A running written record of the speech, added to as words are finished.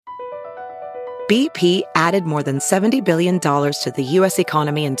BP added more than $70 billion to the U.S.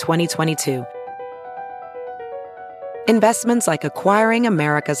 economy in 2022. Investments like acquiring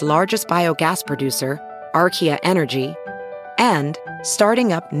America's largest biogas producer, Archaea Energy, and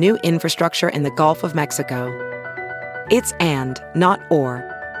starting up new infrastructure in the Gulf of Mexico. It's and, not or.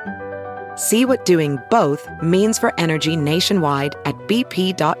 See what doing both means for energy nationwide at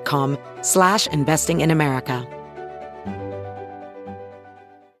bp.com/investing in America.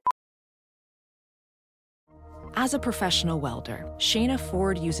 As a professional welder, Shayna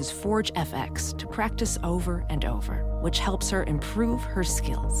Ford uses Forge FX to practice over and over, which helps her improve her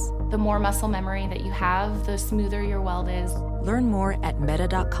skills. The more muscle memory that you have, the smoother your weld is. Learn more at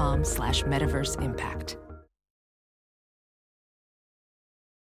meta.com/metaverse impact.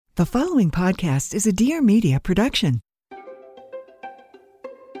 The following podcast is a Dear Media production.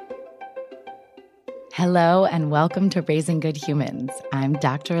 Hello and welcome to Raising Good Humans. I'm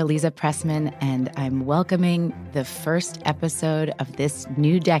Dr. Eliza Pressman, and I'm welcoming the first episode of this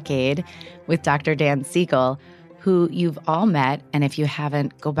new decade with Dr. Dan Siegel, who you've all met. And if you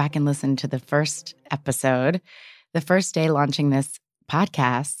haven't, go back and listen to the first episode. The first day launching this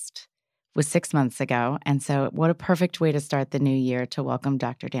podcast was 6 months ago. And so what a perfect way to start the new year to welcome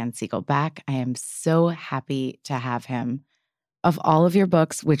Dr. Dan Siegel back. I am so happy to have him. Of all of your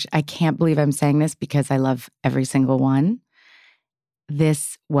books, which I can't believe I'm saying this because I love every single one,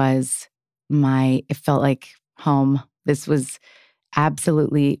 this was it felt like home. This was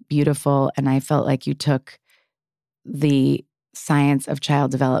absolutely beautiful. And I felt like you took the science of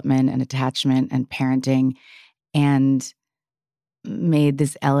child development and attachment and parenting and made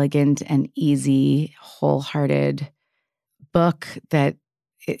this elegant and easy, wholehearted book that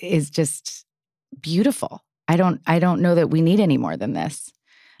is just beautiful. I don't know that we need any more than this.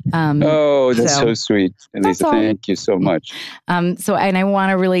 That's so sweet. Elisa, thank you so much. And I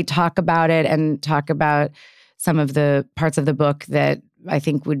want to really talk about it and talk about some of the parts of the book that I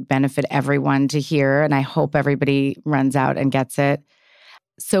think would benefit everyone to hear. And I hope everybody runs out and gets it.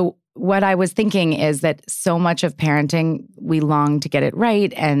 So what I was thinking is that so much of parenting, we long to get it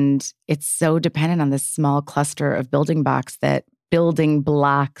right. And it's so dependent on this small cluster of building blocks that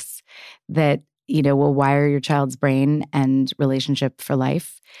will wire your child's brain and relationship for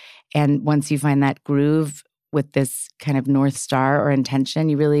life. And once you find that groove with this kind of North Star or intention,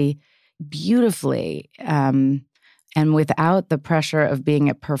 you really beautifully, and without the pressure of being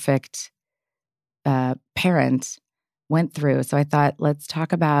a perfect parent, went through. So I thought, let's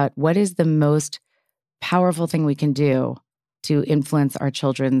talk about what is the most powerful thing we can do to influence our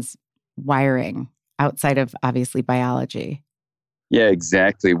children's wiring outside of, obviously, biology. Yeah,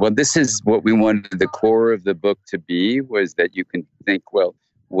 exactly. Well, this is what we wanted the core of the book to be, was that you can think, well,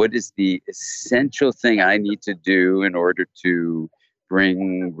 what is the essential thing I need to do in order to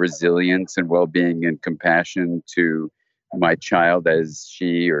bring resilience and well-being and compassion to my child as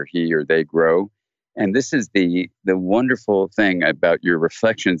she or he or they grow? And this is the wonderful thing about your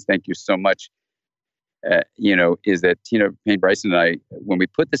reflections. Thank you so much. Is that, Payne Bryson and I, when we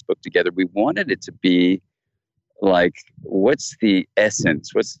put this book together, we wanted it to be like, what's the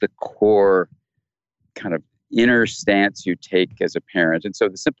essence? What's the core kind of inner stance you take as a parent? And so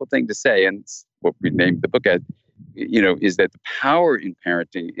the simple thing to say, and it's what we named the book as, is that the power in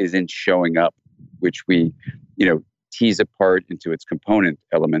parenting is in showing up, which we, tease apart into its component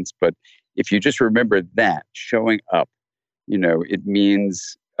elements. But if you just remember that, showing up, it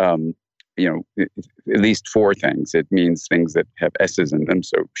means, at least four things. It means things that have S's in them.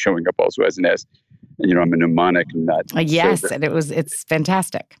 So showing up also has an S. I'm a mnemonic nut. Yes, and it's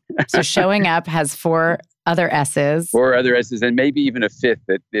fantastic. So showing up has four other S's. Four other S's, and maybe even a fifth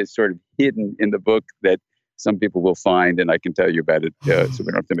that is sort of hidden in the book that some people will find, and I can tell you about it, so we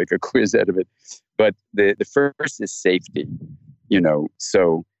don't have to make a quiz out of it. But the first is safety.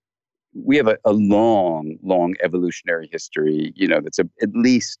 So we have a long, long evolutionary history, that's at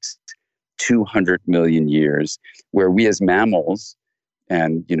least 200 million years, where we as mammals,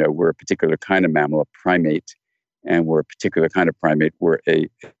 and, we're a particular kind of mammal, a primate, and we're a particular kind of primate, we're a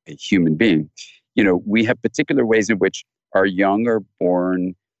human being. We have particular ways in which our young are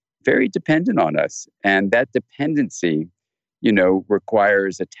born very dependent on us. And that dependency,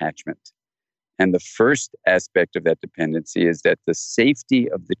 requires attachment. And the first aspect of that dependency is that the safety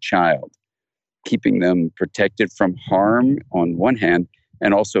of the child, keeping them protected from harm on one hand,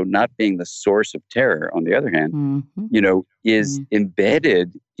 and also not being the source of terror on the other hand, is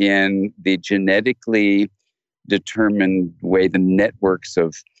embedded in the genetically determined way, the networks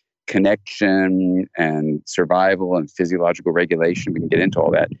of connection and survival and physiological regulation. We can get into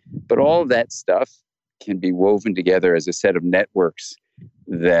all that. But all of that stuff can be woven together as a set of networks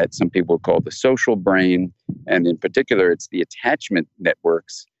that some people call the social brain. And in particular, it's the attachment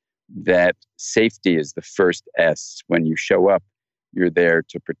networks that safety is the first S. When you show up, you're there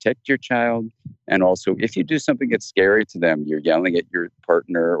to protect your child. And also, if you do something that's scary to them, you're yelling at your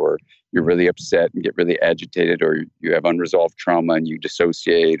partner, or you're really upset and get really agitated, or you have unresolved trauma and you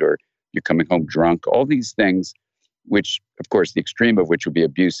dissociate, or you're coming home drunk, all these things, which, of course, the extreme of which would be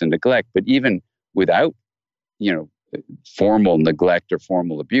abuse and neglect. But even without, formal neglect or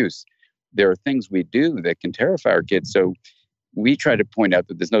formal abuse, there are things we do that can terrify our kids. So we try to point out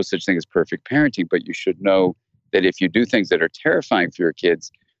that there's no such thing as perfect parenting, but you should know that if you do things that are terrifying for your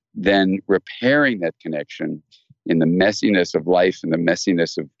kids, then repairing that connection in the messiness of life and the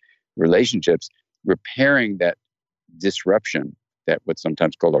messiness of relationships, repairing that disruption, that what's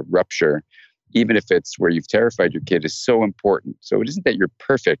sometimes called a rupture, even if it's where you've terrified your kid, is so important. So it isn't that you're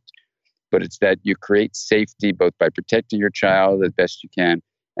perfect, but it's that you create safety both by protecting your child as best you can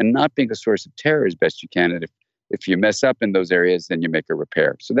and not being a source of terror as best you can. And if you mess up in those areas, then you make a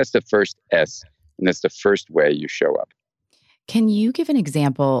repair. So that's the first S, and that's the first way you show up. Can you give an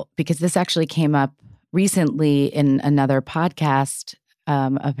example? Because this actually came up recently in another podcast.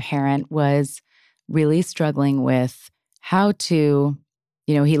 A parent was really struggling with how to,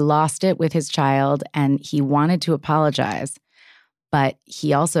 he lost it with his child and he wanted to apologize. But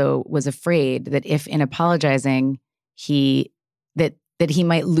he also was afraid that if in apologizing, that he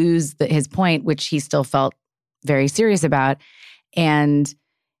might lose his point, which he still felt very serious about. And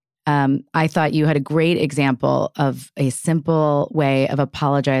I thought you had a great example of a simple way of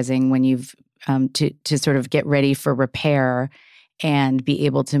apologizing when you've to sort of get ready for repair and be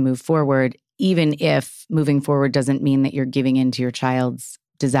able to move forward, even if moving forward doesn't mean that you're giving in to your child's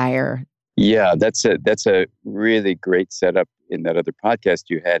desire. Yeah, that's a really great setup in that other podcast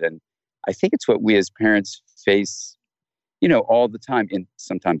you had. And I think it's what we as parents face, all the time, in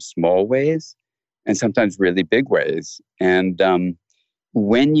sometimes small ways and sometimes really big ways. And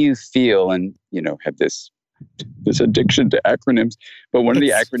when you feel and, have this addiction to acronyms, but one of the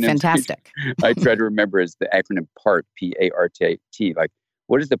acronyms fantastic. I try to remember is the acronym PART, P-A-R-T. Like,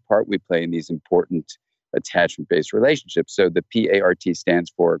 what is the part we play in these important attachment-based relationships? So the PART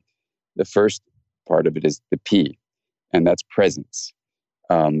stands for, the first part of it is the P, and that's presence.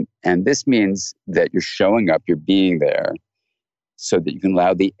 And this means that you're showing up, you're being there, so that you can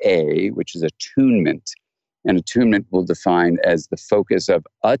allow the A, which is attunement. And attunement will define as the focus of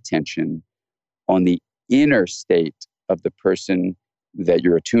attention on the inner state of the person that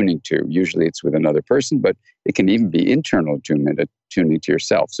you're attuning to. Usually it's with another person, but it can even be internal attunement, attuning to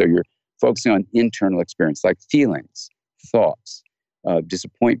yourself. So you're focusing on internal experience, like feelings, thoughts,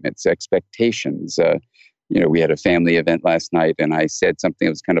 disappointments, expectations. We had a family event last night and I said something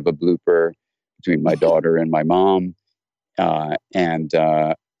that was kind of a blooper between my daughter and my mom. And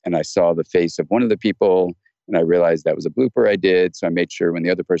I saw the face of one of the people and I realized that was a blooper I did. So I made sure when the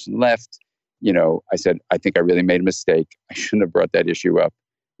other person left, I said, I think I really made a mistake. I shouldn't have brought that issue up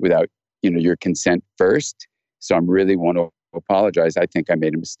without, your consent first. So I really want to apologize. I think I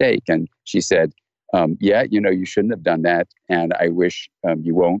made a mistake. And she said, you shouldn't have done that. And I wish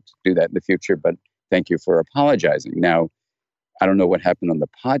you won't do that in the future, but thank you for apologizing. Now, I don't know what happened on the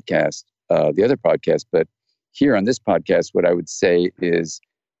podcast, the other podcast, but here on this podcast, what I would say is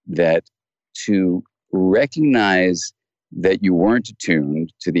that to recognize that you weren't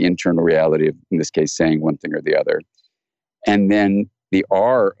attuned to the internal reality of, in this case, saying one thing or the other. And then the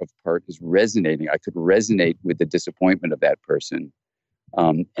R of part is resonating. I could resonate with the disappointment of that person.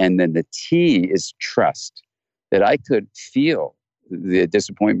 And then the T is trust, that I could feel the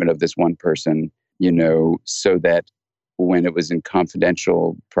disappointment of this one person, so that when it was in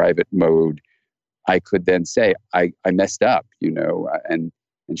confidential, private mode, I could then say, I messed up, and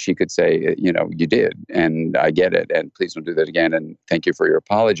she could say, you did, and I get it, and please don't do that again, and thank you for your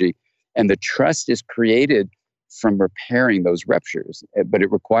apology. And the trust is created from repairing those ruptures. But it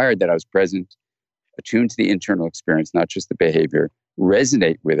required that I was present, attuned to the internal experience, not just the behavior,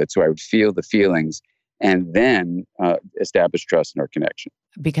 resonate with it so I would feel the feelings, and then establish trust in our connection.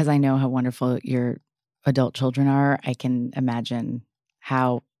 Because I know how wonderful your adult children are, I can imagine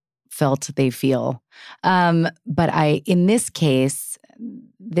how felt they feel. But in this case,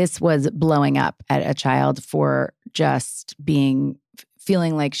 this was blowing up at a child for just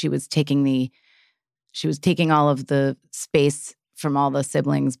feeling like she was taking all of the space from all the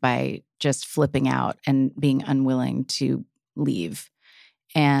siblings by just flipping out and being unwilling to leave.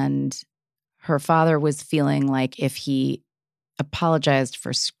 And her father was feeling like if he apologized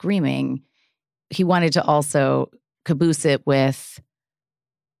for screaming, he wanted to also caboose it with,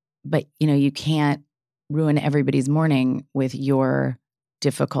 but you can't ruin everybody's morning with your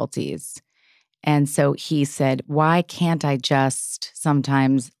difficulties. And so he said, why can't I just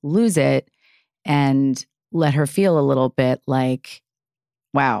sometimes lose it and let her feel a little bit like,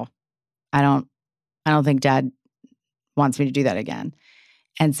 wow, I don't think Dad wants me to do that again.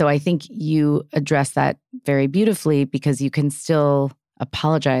 And so I think you address that very beautifully, because you can still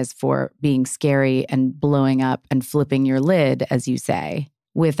apologize for being scary and blowing up and flipping your lid, as you say,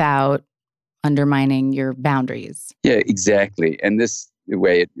 without undermining your boundaries. Yeah, exactly. And this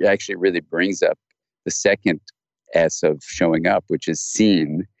way, it actually really brings up the second S of showing up, which is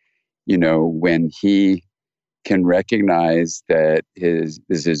seen. When he can recognize that his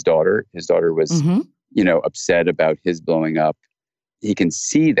daughter was, upset about his blowing up. He can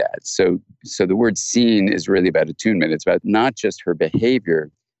see that. So the word seen is really about attunement. It's about not just her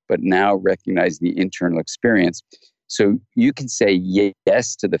behavior, but now recognizing the internal experience. So you can say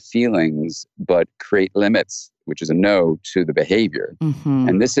yes to the feelings, but create limits, which is a no to the behavior. Mm-hmm.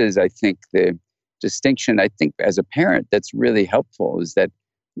 And this is, I think, the distinction, I think, as a parent, that's really helpful, is that,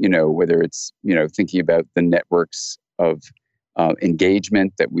 whether it's, thinking about the networks of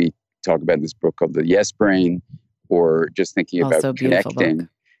engagement that we talk about in this book called The Yes Brain, or just thinking Also about connecting.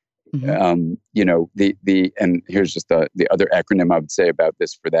 Mm-hmm. And here's just the other acronym I would say about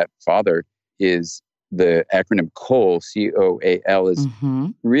this for that father is the acronym COAL, COAL, is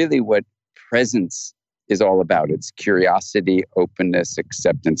really what presence is all about. It's curiosity, openness,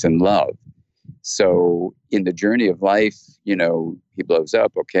 acceptance, and love. So in the journey of life, he blows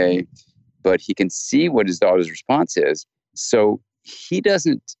up, okay, but he can see what his daughter's response is. So he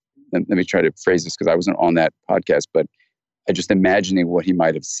doesn't, let me try to phrase this because I wasn't on that podcast, but I just imagining what he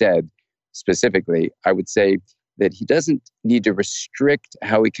might have said specifically, I would say that he doesn't need to restrict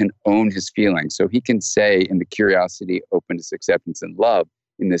how he can own his feelings. So he can say in the curiosity, openness, acceptance, and love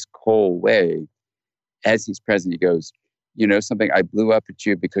in this cold way, as he's present, he goes, something, I blew up at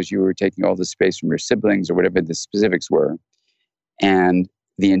you because you were taking all the space from your siblings or whatever the specifics were. And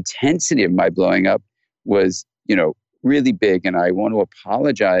the intensity of my blowing up was, really big. And I want to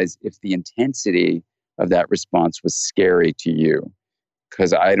apologize if the intensity of that response was scary to you,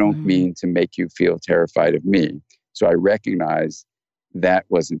 because I don't mean to make you feel terrified of me. So I recognize that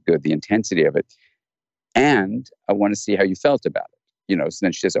wasn't good, the intensity of it. And I want to see how you felt about it. So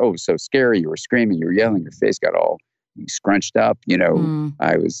then she says, oh, it was so scary. You were screaming, you were yelling, your face got all scrunched up.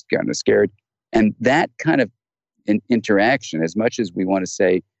 I was kind of scared. And that kind of interaction, as much as we want to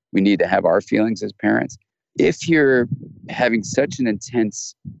say we need to have our feelings as parents, if you're having such an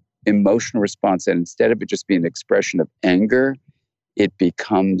intense emotional response that instead of it just being an expression of anger, it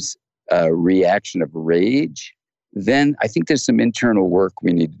becomes a reaction of rage, then I think there's some internal work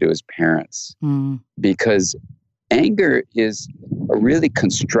we need to do as parents. Because anger is a really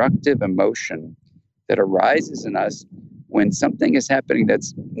constructive emotion that arises in us when something is happening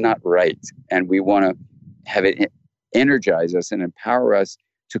that's not right. And we want to have it energize us and empower us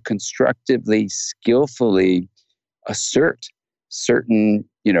to constructively, skillfully assert certain,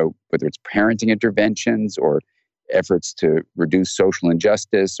 whether it's parenting interventions or efforts to reduce social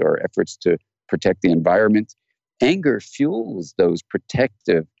injustice or efforts to protect the environment. Anger fuels those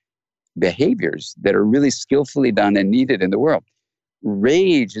protective behaviors that are really skillfully done and needed in the world.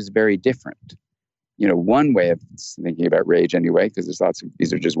 Rage is very different. One way of thinking about rage anyway, because there's lots of,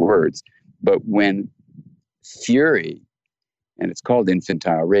 these are just words, but when fury, and it's called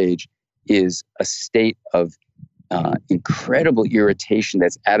infantile rage, is a state of incredible irritation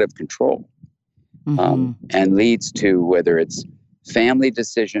that's out of control and leads to, whether it's family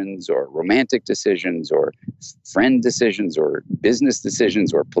decisions or romantic decisions or friend decisions or business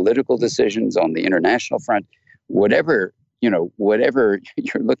decisions or political decisions on the international front, whatever you're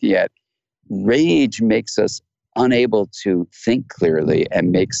looking at, rage makes us unable to think clearly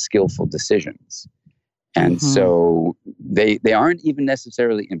and make skillful decisions. And so they aren't even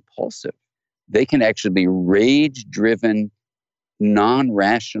necessarily impulsive. They can actually be rage-driven,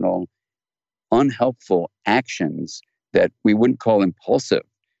 non-rational, unhelpful actions that we wouldn't call impulsive.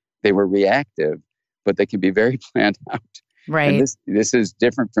 They were reactive, but they can be very planned out. Right. And this is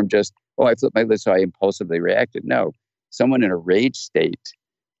different from just, I flipped my lid, so I impulsively reacted. No, someone in a rage state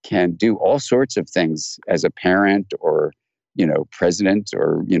can do all sorts of things as a parent or president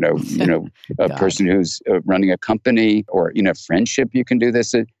or, a person who's running a company or, friendship. You can do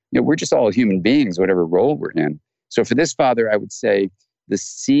this. We're just all human beings, whatever role we're in. So for this father, I would say the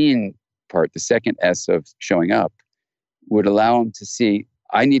seeing part, the second S of showing up, would allow him to see,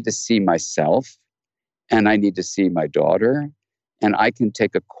 I need to see myself and I need to see my daughter, and I can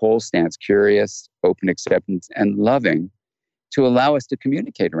take a cold stance, curious, open, acceptance, and loving, to allow us to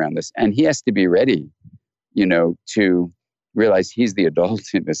communicate around this. And he has to be ready, to realize he's the adult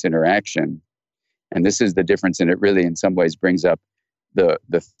in this interaction. And this is the difference. And it really, in some ways, brings up the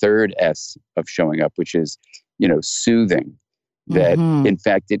third S of showing up, which is, soothing. That, in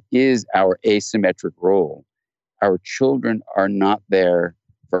fact, it is our asymmetric role. Our children are not there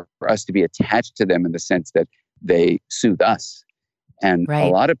for us to be attached to them in the sense that they soothe us. And a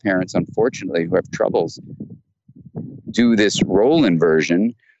lot of parents, unfortunately, who have troubles, do this role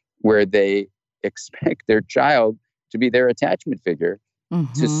inversion where they expect their child to be their attachment figure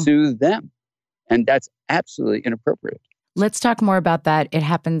to soothe them. And that's absolutely inappropriate. Let's talk more about that. It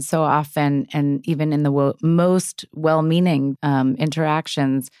happens so often, and even in the most well-meaning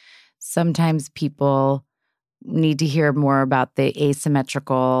interactions, sometimes people need to hear more about the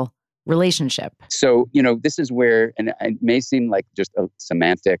asymmetrical relationship. So, this is where, and it may seem like just a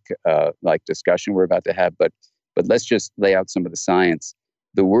semantic discussion we're about to have, but let's just lay out some of the science.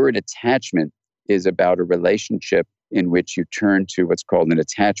 The word attachment is about a relationship in which you turn to what's called an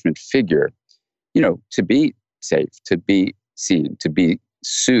attachment figure, to be safe, to be seen, to be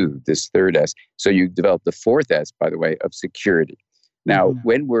soothed, this third S. So you develop the fourth S, by the way, of security. Now,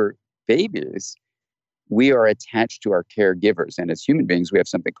 when we're babies, we are attached to our caregivers. And as human beings, we have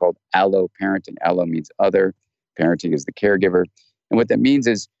something called allo-parenting. Allo means other. Parenting is the caregiver. And what that means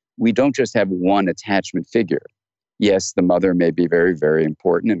is we don't just have one attachment figure. Yes, the mother may be very, very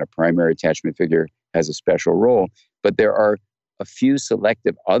important, and a primary attachment figure has a special role. But there are a few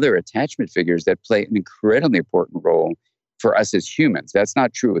selective other attachment figures that play an incredibly important role for us as humans. That's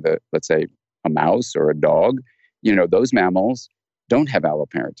not true with, let's say, a mouse or a dog. Those mammals don't have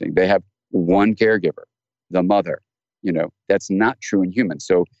alloparenting. They have one caregiver, the mother. That's not true in humans.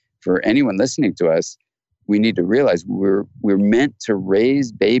 So for anyone listening to us, we need to realize we're meant to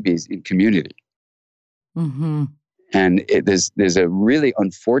raise babies in community. And there's a really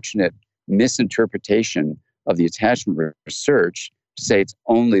unfortunate misinterpretation of the attachment research to say it's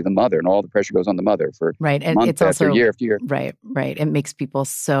only the mother and all the pressure goes on the mother for and month it's after also, year after year. Right. It makes people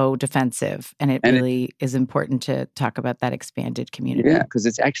so defensive, and it really is important to talk about that expanded community. Yeah, because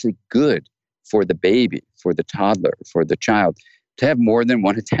it's actually good for the baby, for the toddler, for the child to have more than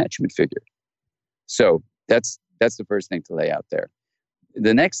one attachment figure. So that's the first thing to lay out there.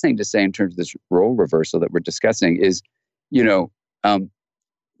 The next thing to say in terms of this role reversal that we're discussing is,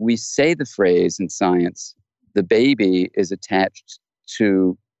 we say the phrase in science, the baby is attached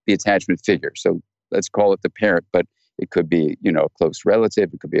to the attachment figure. So let's call it the parent, but it could be, a close relative.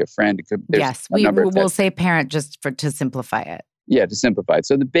 It could be a friend. Yes, we'll say parent just to simplify it. Yeah, to simplify it.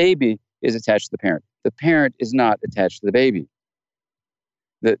 So the baby is attached to the parent. The parent is not attached to the baby.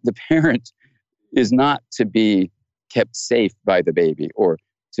 The parent is not to be kept safe by the baby, or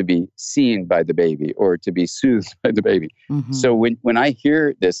to be seen by the baby, or to be soothed by the baby. So when I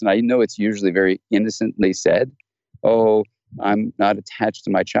hear this, and I know it's usually very innocently said, oh, I'm not attached to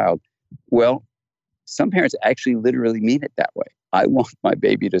my child. Well, some parents actually literally mean it that way. I want my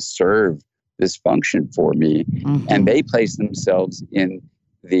baby to serve this function for me. And they place themselves in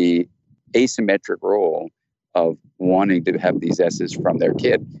the asymmetric role of wanting to have these S's from their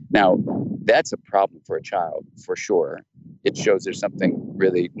kid. Now, that's a problem for a child, for sure. It shows there's something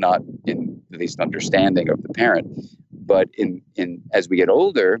really not in at least understanding of the parent. But in as we get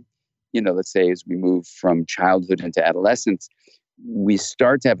older, let's say as we move from childhood into adolescence, we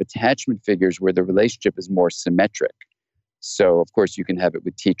start to have attachment figures where the relationship is more symmetric. So, of course, you can have it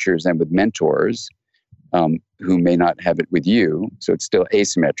with teachers and with mentors who may not have it with you. So it's still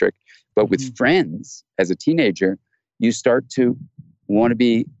asymmetric. But with friends, as a teenager, you start to want to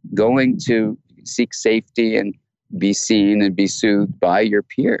be going to seek safety and be seen and be soothed by your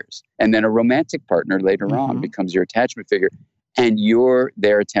peers. And then a romantic partner later on becomes your attachment figure, and you're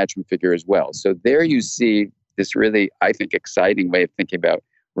their attachment figure as well. So there you see this really, I think, exciting way of thinking about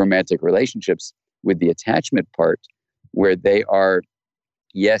romantic relationships with the attachment part, where they are,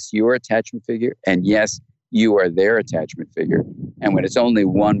 yes, your attachment figure, and yes, you are their attachment figure. And when it's only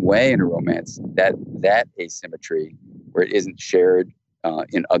one way in a romance, that asymmetry, where it isn't shared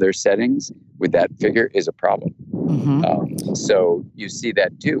in other settings with that figure, is a problem. So you see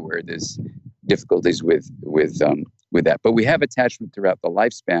that too, where there's difficulties with that. But we have attachment throughout the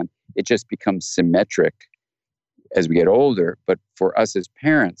lifespan. It just becomes symmetric as we get older. But for us as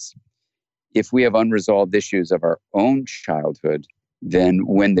parents, if we have unresolved issues of our own childhood, then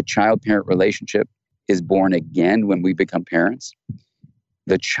when the child-parent relationship is born again, when we become parents,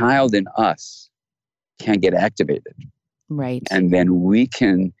 the child in us can get activated. Right. And then we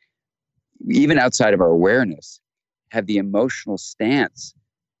can, even outside of our awareness, have the emotional stance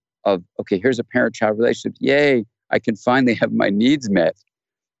of, okay, here's a parent-child relationship. Yay, I can finally have my needs met.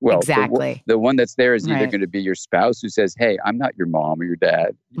 Well, Exactly. the one that's there is either Right. going to be your spouse who says, hey, I'm not your mom or your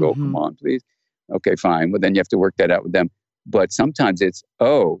dad. You go, come on, please. Okay, fine. Well, then you have to work that out with them. But sometimes it's,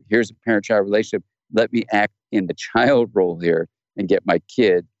 oh, here's a parent-child relationship. Let me act in the child role here and get my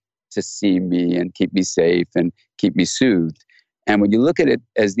kid to see me and keep me safe and keep me soothed. And when you look at it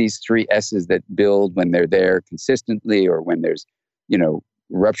as these three S's that build when they're there consistently, or when there's,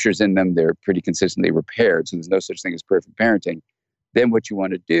 ruptures in them, they're pretty consistently repaired. So there's no such thing as perfect parenting. Then what you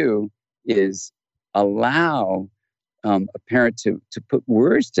want to do is allow a parent to put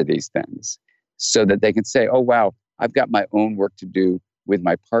words to these things so that they can say, oh, wow, I've got my own work to do with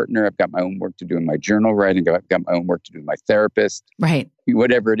my partner. I've got my own work to do in my journal writing. I've got my own work to do with my therapist. Right.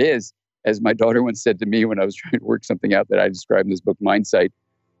 Whatever it is, as my daughter once said to me when I was trying to work something out that I described in this book, Mindsight,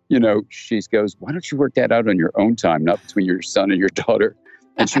 she goes, why don't you work that out on your own time, not between your son and your daughter?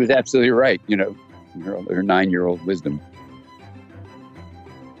 And she was absolutely right, her 9-year-old wisdom.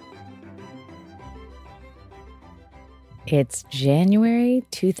 It's January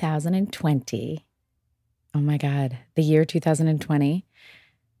 2020. Oh my God. The year 2020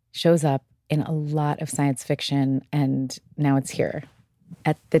 shows up in a lot of science fiction, and now it's here.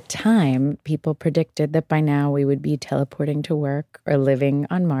 At the time, people predicted that by now we would be teleporting to work or living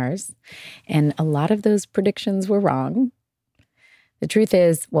on Mars. And a lot of those predictions were wrong. The truth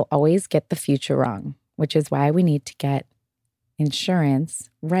is, we'll always get the future wrong, which is why we need to get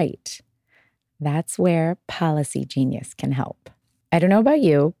insurance right. That's where Policy Genius can help. I don't know about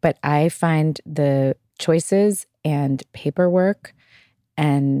you, but I find the choices and paperwork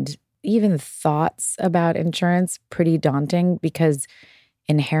and even thoughts about insurance pretty daunting, because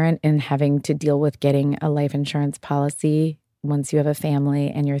inherent in having to deal with getting a life insurance policy once you have a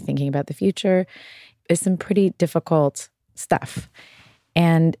family and you're thinking about the future is some pretty difficult stuff.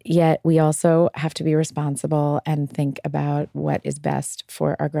 And yet we also have to be responsible and think about what is best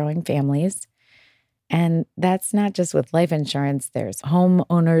for our growing families. And that's not just with life insurance. There's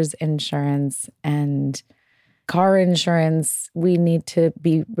homeowners insurance and car insurance. We need to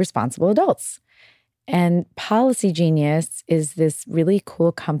be responsible adults. And Policy Genius is this really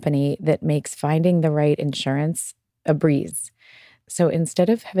cool company that makes finding the right insurance a breeze. So instead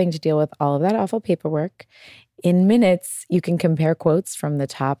of having to deal with all of that awful paperwork, in minutes, you can compare quotes from the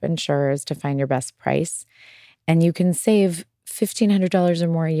top insurers to find your best price. And you can save $1,500 or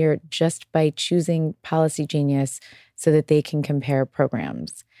more a year just by choosing Policy Genius so that they can compare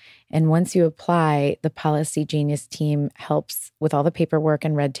programs. And once you apply, the Policy Genius team helps with all the paperwork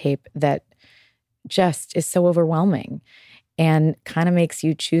and red tape that just is so overwhelming and kind of makes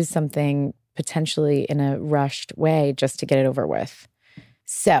you choose something potentially in a rushed way just to get it over with.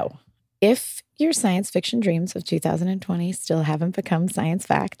 So if your science fiction dreams of 2020 still haven't become science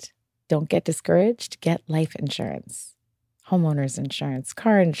fact, don't get discouraged. Get life insurance, homeowners insurance,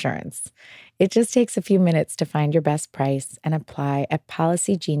 car insurance. It just takes a few minutes to find your best price and apply at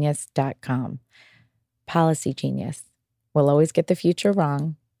policygenius.com. Policy Genius. We'll always get the future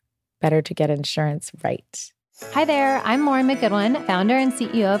wrong. Better to get insurance right. Hi there, I'm Lauren McGoodwin, founder and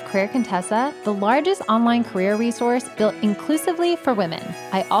CEO of Career Contessa, the largest online career resource built inclusively for women.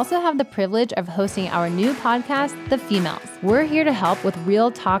 I also have the privilege of hosting our new podcast, The Females. We're here to help with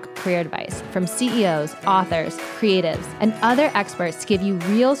real talk career advice from CEOs, authors, creatives, and other experts to give you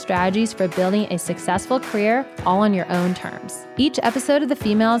real strategies for building a successful career all on your own terms. Each episode of The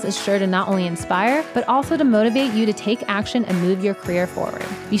Females is sure to not only inspire, but also to motivate you to take action and move your career forward.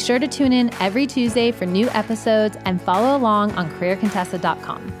 Be sure to tune in every Tuesday for new episodes and follow along on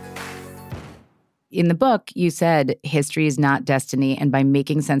careercontessa.com. In the book, you said history is not destiny, and by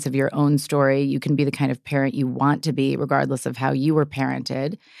making sense of your own story, you can be the kind of parent you want to be, regardless of how you were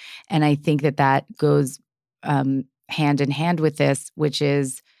parented. And I think that goes hand in hand with this, which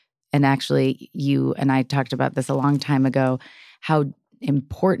is, and actually you and I talked about this a long time ago, how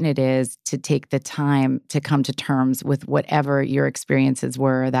important it is to take the time to come to terms with whatever your experiences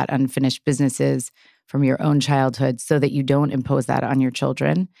were, that unfinished business is from your own childhood, so that you don't impose that on your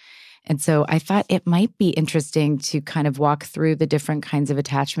children. And so I thought it might be interesting to kind of walk through the different kinds of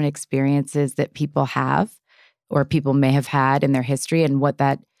attachment experiences that people have or people may have had in their history, and what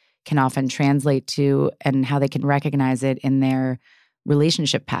that can often translate to and how they can recognize it in their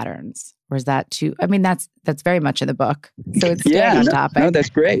relationship patterns. Or is that too, I mean, that's very much in the book. So it's staying on topic. No, that's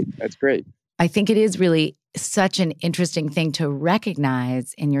great. That's great. I think it is really such an interesting thing to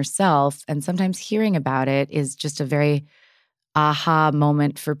recognize in yourself. And sometimes hearing about it is just a very aha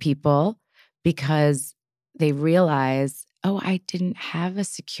moment for people, because they realize, oh, I didn't have a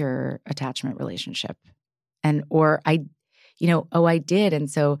secure attachment relationship. Or I did.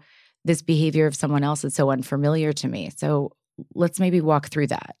 And so this behavior of someone else is so unfamiliar to me. So let's maybe walk through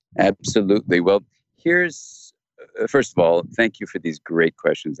that. Absolutely. Well, here's, first of all, thank you for these great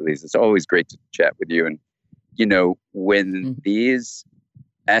questions, Elise. It's always great to chat with you. And, when these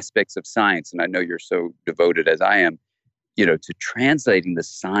aspects of science, and I know you're so devoted as I am, to translating the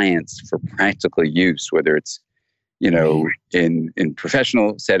science for practical use, whether it's, in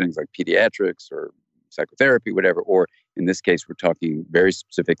professional settings like pediatrics or psychotherapy, whatever, or in this case, we're talking very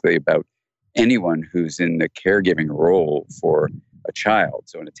specifically about anyone who's in the caregiving role for a child,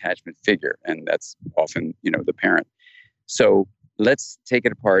 so an attachment figure, and that's often, the parent. So let's take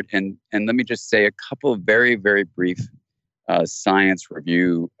it apart, and let me just say a couple of very, very brief science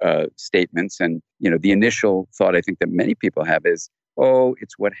review statements. And, the initial thought I think that many people have is,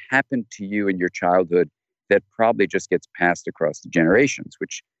 it's what happened to you in your childhood that probably just gets passed across the generations,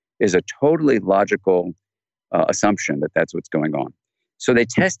 which is a totally logical assumption that that's what's going on. So they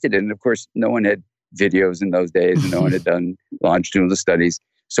tested it, and of course, no one had videos in those days, and no one had done longitudinal studies.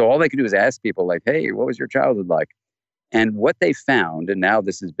 So all they could do is ask people like, hey, what was your childhood like? And what they found, and now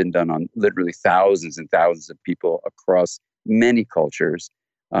this has been done on literally thousands and thousands of people across many cultures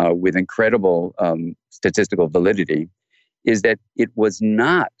with incredible statistical validity, is that it was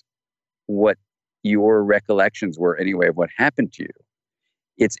not what your recollections were anyway of what happened to you.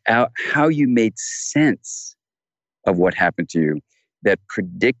 It's how you made sense of what happened to you that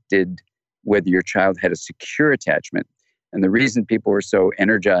predicted whether your child had a secure attachment. And the reason people were so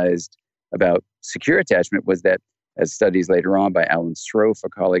energized about secure attachment was that, as studies later on by Alan Srofe, a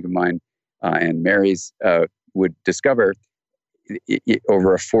colleague of mine, and Mary's would discover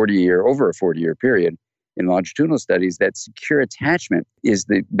over a 40-year period in longitudinal studies, that secure attachment is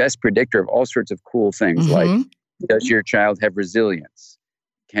the best predictor of all sorts of cool things like, does your child have resilience?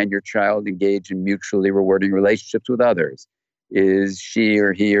 Can your child engage in mutually rewarding relationships with others? Is she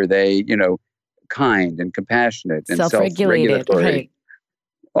or he or they, kind and compassionate and self-regulatory? Right.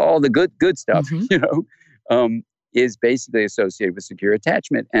 All the good stuff, is basically associated with secure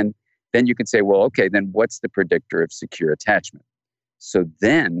attachment. And then you can say, well, okay, then what's the predictor of secure attachment? So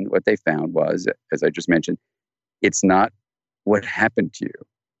then what they found was, as I just mentioned, it's not what happened to you.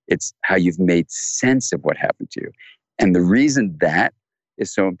 It's how you've made sense of what happened to you. And the reason that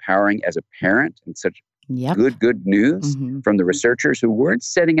is so empowering as a parent and such good news from the researchers who weren't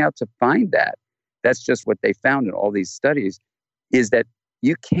setting out to find that, that's just what they found in all these studies, is that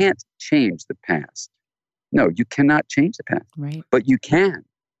you can't change the past. No, you cannot change the past. Right. But you can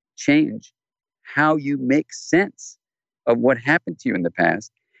change how you make sense of what happened to you in the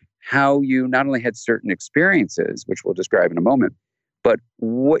past, how you not only had certain experiences, which we'll describe in a moment, but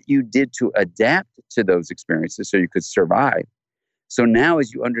what you did to adapt to those experiences so you could survive. So now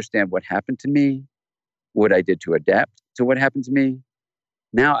as you understand what happened to me, what I did to adapt to what happened to me,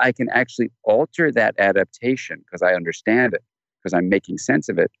 now I can actually alter that adaptation because I understand it, because I'm making sense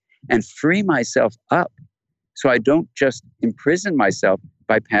of it, and free myself up so I don't just imprison myself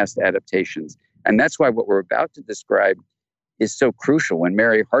by past adaptations. And that's why what we're about to describe is so crucial. When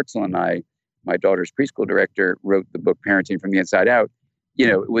Mary Hartzell and I, my daughter's preschool director, wrote the book Parenting from the Inside Out,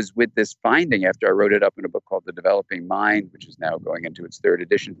 it was with this finding after I wrote it up in a book called The Developing Mind, which is now going into its third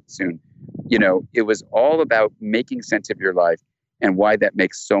edition soon. It was all about making sense of your life and why that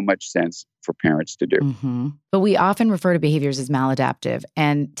makes so much sense for parents to do. But we often refer to behaviors as maladaptive.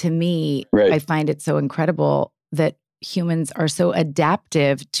 And to me, I find it so incredible that humans are so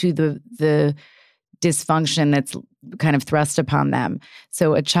adaptive to the dysfunction that's kind of thrust upon them.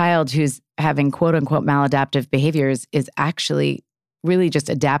 So a child who's having quote unquote maladaptive behaviors is actually really just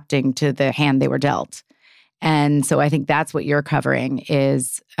adapting to the hand they were dealt. And so I think that's what you're covering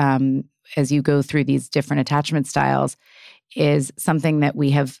is, as you go through these different attachment styles, is something that we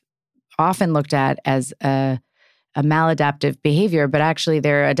have often looked at as a maladaptive behavior, but actually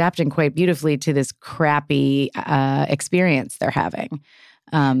they're adapting quite beautifully to this crappy experience they're having.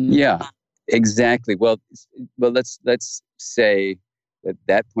 Yeah, exactly. Well, let's say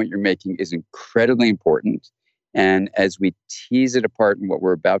that point you're making is incredibly important. And as we tease it apart in what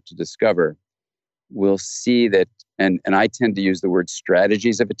we're about to discover, we'll see that, and I tend to use the word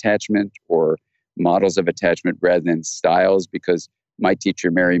strategies of attachment or models of attachment rather than styles, because my teacher,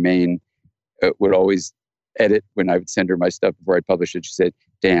 Mary Main, would always edit when I would send her my stuff before I'd publish it. She said,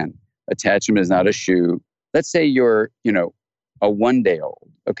 Dan, attachment is not a shoe. Let's say you're, a 1-day-old.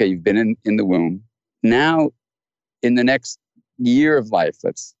 Okay, you've been in the womb. Now, in the next year of life,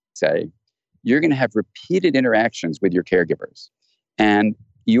 let's say, you're going to have repeated interactions with your caregivers. And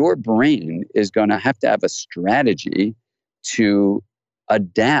your brain is going to have a strategy to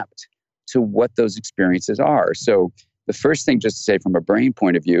adapt to what those experiences are. So the first thing just to say from a brain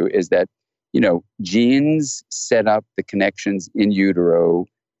point of view is that genes set up the connections in utero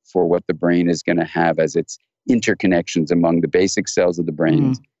for what the brain is going to have as its interconnections among the basic cells of the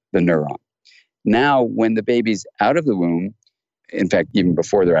brain, the neuron. Now, when the baby's out of the womb, in fact, even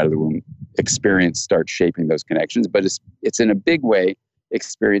before they're out of the womb, experience starts shaping those connections. But it's in a big way,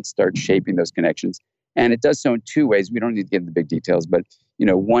 experience starts shaping those connections. And it does so in two ways. We don't need to get into the big details, but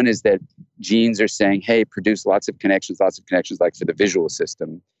one is that genes are saying, hey, produce lots of connections, like for the visual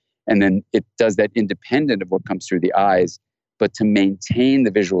system. And then it does that independent of what comes through the eyes. But to maintain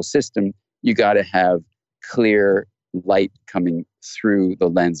the visual system, you got to have clear light coming through the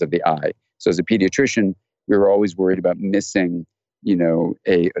lens of the eye. So as a pediatrician, we were always worried about missing,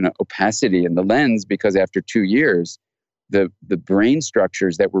 an opacity in the lens, because after 2 years, the brain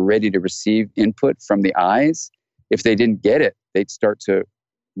structures that were ready to receive input from the eyes, if they didn't get it, they'd start to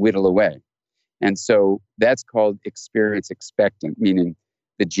whittle away. And so that's called experience expectant, meaning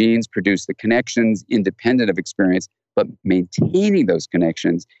the genes produce the connections independent of experience, but maintaining those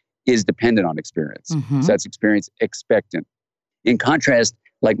connections is dependent on experience. So that's experience expectant. In contrast,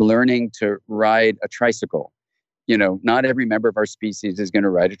 like learning to ride a tricycle, not every member of our species is going to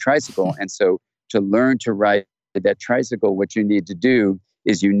ride a tricycle. And so to learn to ride that tricycle, what you need to do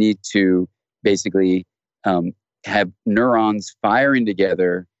is you need to basically have neurons firing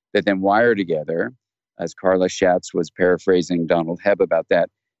together that then wire together. As Carla Schatz was paraphrasing Donald Hebb about that,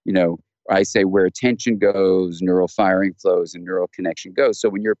 I say where attention goes, neural firing flows and neural connection goes. So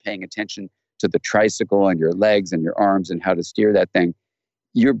when you're paying attention to the tricycle and your legs and your arms and how to steer that thing,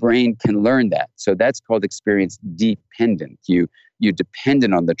 your brain can learn that. So that's called experience dependent. You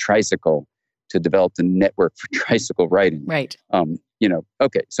dependent on the tricycle to develop the network for tricycle riding. Right.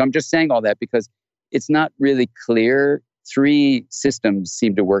 Okay. So I'm just saying all that because it's not really clear. 3 systems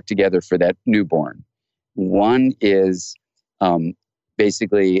seem to work together for that newborn. One is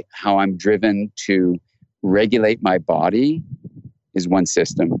basically how I'm driven to regulate my body is one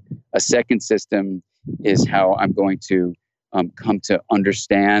system. A second system is how I'm going to come to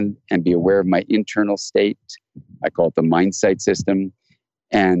understand and be aware of my internal state. I call it the mind sight system.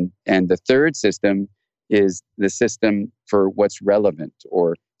 And the third system is the system for what's relevant,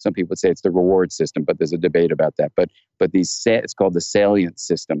 or some people would say it's the reward system, but there's a debate about that. But it's called the salient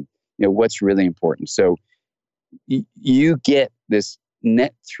system. What's really important. So you get this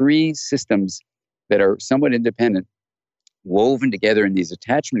net 3 systems that are somewhat independent, woven together in these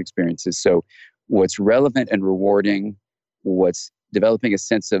attachment experiences. So what's relevant and rewarding, what's developing a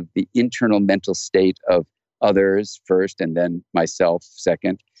sense of the internal mental state of others first, and then myself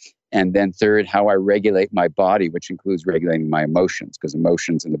second. And then third, how I regulate my body, which includes regulating my emotions, because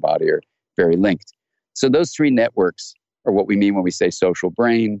emotions and the body are very linked. So those 3 networks are what we mean when we say social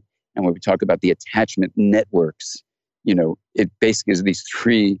brain. And when we talk about the attachment networks, it basically is these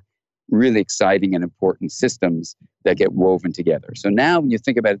 3 really exciting and important systems that get woven together. So now when you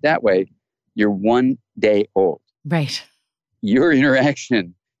think about it that way, you're 1 day old. Right. Your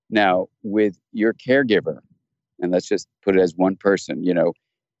interaction now with your caregiver, and let's just put it as one person,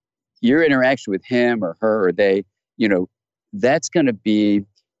 your interaction with him or her or they, that's going to be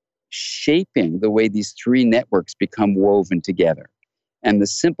shaping the way these 3 networks become woven together. And the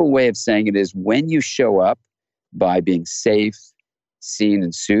simple way of saying it is when you show up by being safe, seen,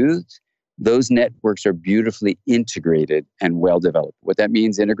 and soothed, those networks are beautifully integrated and well-developed. What that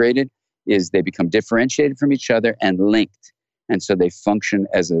means, integrated, is they become differentiated from each other and linked. And so they function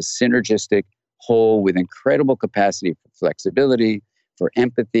as a synergistic whole with incredible capacity for flexibility, for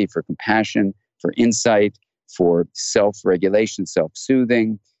empathy, for compassion, for insight, for self-regulation,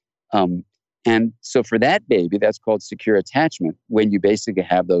 self-soothing. And so for that baby, that's called secure attachment. When you basically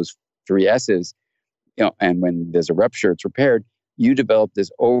have those 3 S's, and when there's a rupture, it's repaired, you develop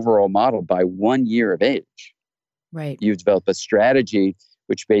this overall model by 1 year of age. Right. You've developed a strategy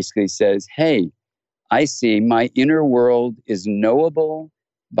which basically says, hey, I see my inner world is knowable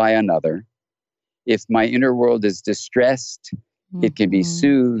by another. If my inner world is distressed, it can be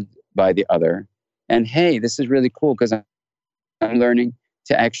soothed by the other. And hey, this is really cool because I'm learning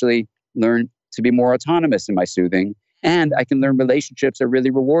to actually learn to be more autonomous in my soothing. And I can learn relationships are really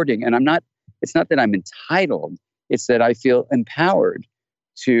rewarding. And it's not that I'm entitled. It's that I feel empowered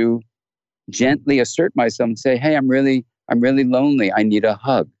to gently assert myself and say, hey, I'm really lonely. I need a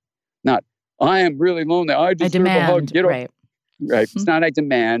hug. Not, I am really lonely. I deserve a hug. Right. Right. It's not I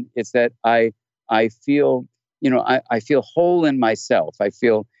demand. It's that I feel, I feel whole in myself. I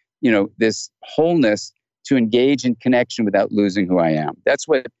feel, this wholeness to engage in connection without losing who I am. That's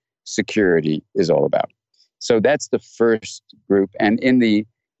what security is all about. So that's the first group. And in the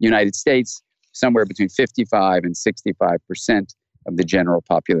United States, somewhere between 55 and 65% of the general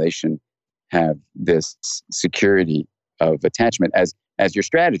population have this security of attachment as your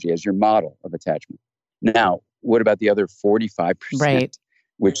strategy, as your model of attachment. Now, what about the other 45%? Right.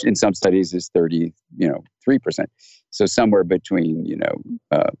 Which in some studies is 3%. So somewhere between,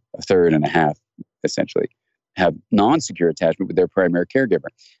 a third and a half, essentially, have non-secure attachment with their primary caregiver.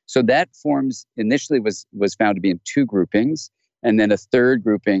 So that forms, initially was found to be in two groupings, and then a third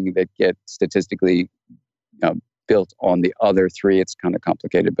grouping that gets statistically built on the other three. It's kind of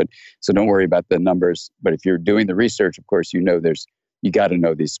complicated, so don't worry about the numbers. But if you're doing the research, of course, you got to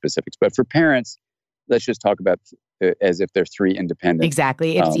know these specifics. But for parents, let's just talk about as if they're three independent.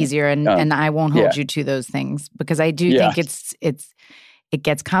 Exactly. It's easier. And I won't hold you to those things, because I do think it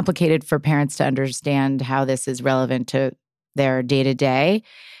gets complicated for parents to understand how this is relevant to their day-to-day.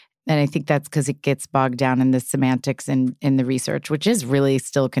 And I think that's because it gets bogged down in the semantics in the research, which is really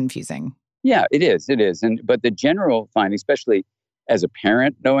still confusing. Yeah, it is. But the general finding, especially as a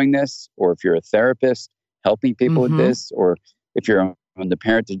parent knowing this, or if you're a therapist helping people with this, or if you're on the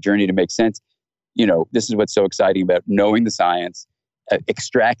parent journey to make sense, this is what's so exciting about knowing the science,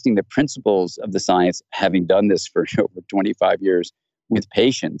 extracting the principles of the science, having done this for over 25 years with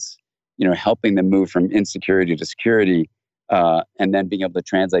patients, helping them move from insecurity to security, and then being able to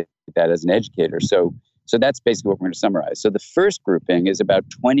translate that as an educator. So that's basically what we're going to summarize. So the first grouping is about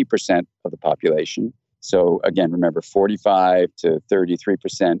 20% of the population. So again, remember 45 to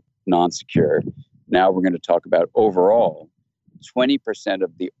 33% non-secure. Now we're going to talk about overall 20%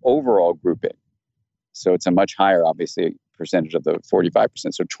 of the overall grouping. So it's a much higher, obviously, percentage of the 45%.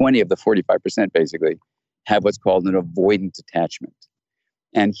 So 20 of the 45% basically have what's called an avoidant attachment.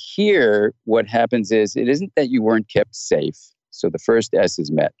 And here, what happens is, it isn't that you weren't kept safe. So the first S is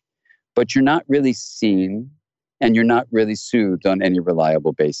met, but you're not really seen and you're not really soothed on any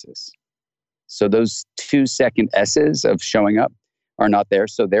reliable basis. So those 2 second S's of showing up are not there.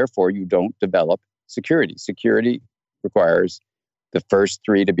 So therefore, you don't develop security. Security requires the first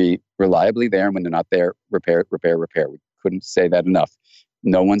three to be reliably there. And when they're not there, repair, repair, repair. We couldn't say that enough.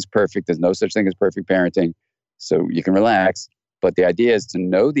 No one's perfect. There's no such thing as perfect parenting. So you can relax. But the idea is to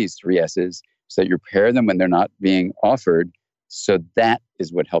know these three S's so that you repair them when they're not being offered. So that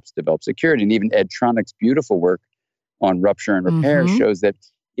is what helps develop security. And even Ed Tronick's beautiful work on rupture and repair shows that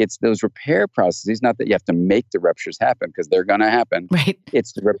it's those repair processes, not that you have to make the ruptures happen, because they're going to happen. Right.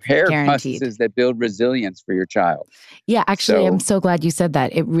 It's the repair processes that build resilience for your child. Yeah, actually, I'm so glad you said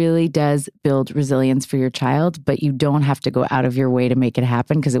that. It really does build resilience for your child, but you don't have to go out of your way to make it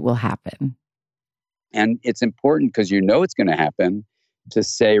happen, because it will happen. And it's important, because it's going to happen, to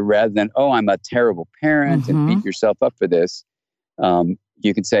say, rather than, oh, I'm a terrible parent and beat yourself up for this,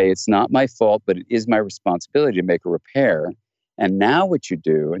 you can say, it's not my fault, but it is my responsibility to make a repair. And now what you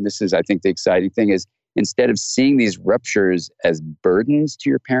do, and this is, I think, the exciting thing, is instead of seeing these ruptures as burdens to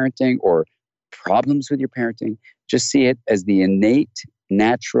your parenting or problems with your parenting, just see it as the innate,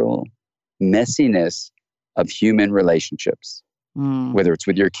 natural messiness of human relationships, whether it's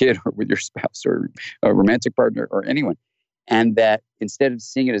with your kid or with your spouse or a romantic partner or anyone. And that instead of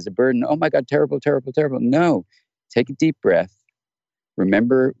seeing it as a burden, oh my God, terrible, terrible, terrible. No, take a deep breath.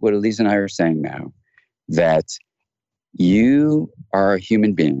 Remember what Elise and I are saying now, that you are a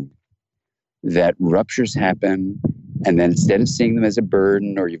human being, that ruptures happen, and then instead of seeing them as a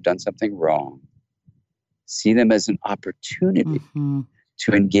burden or you've done something wrong, see them as an opportunity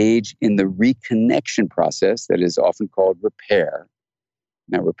to engage in the reconnection process that is often called repair.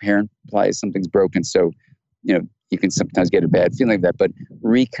 Now, repair implies something's broken, so you can sometimes get a bad feeling of that, but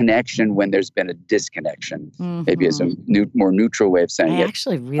reconnection when there's been a disconnection, maybe is a more neutral way of saying it. I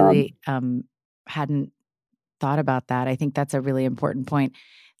actually really hadn't thought about that. I think that's a really important point.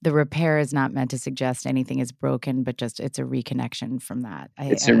 The repair is not meant to suggest anything is broken, but just it's a reconnection from that.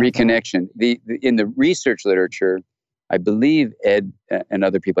 It's a reconnection. In the research literature, I believe Ed and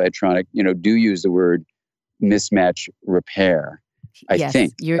other people at Tronick, do use the word mismatch repair. I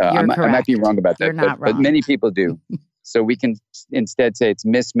think. You're correct. I might be wrong about that, You're not wrong. But many people do. So we can instead say it's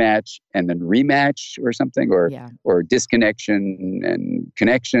mismatch and then rematch or something, or disconnection and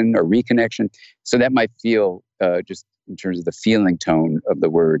connection or reconnection. So that might feel, just in terms of the feeling tone of the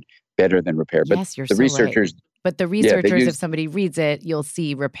word, better than repair. But yes, you're the so researchers, right. But the researchers, if somebody reads it, you'll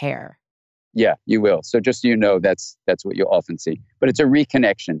see repair. Yeah, you will. So just so you know, that's what you'll often see. But it's a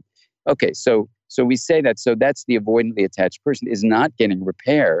reconnection. Okay, so we say that. So that's the avoidantly attached person is not getting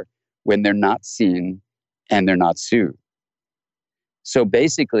repair when they're not seen and they're not soothed. So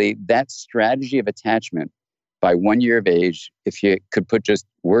basically, that strategy of attachment by 1 year of age, if you could put just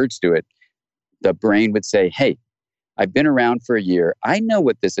words to it, the brain would say, hey, I've been around for a year. I know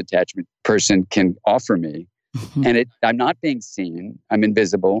what this attachment person can offer me. And I'm not being seen. I'm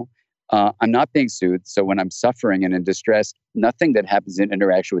invisible. I'm not being soothed. So when I'm suffering and in distress, nothing that happens in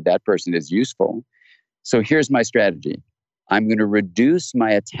interaction with that person is useful. So here's my strategy. I'm going to reduce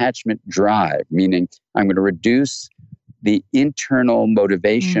my attachment drive, meaning I'm going to reduce the internal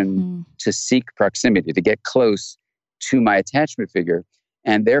motivation to seek proximity, to get close to my attachment figure.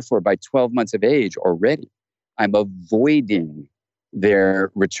 And therefore, by 12 months of age already, I'm avoiding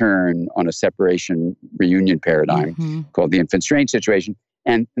their return on a separation reunion paradigm called the infant strange situation.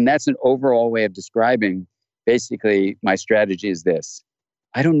 And that's an overall way of describing, basically, my strategy is this.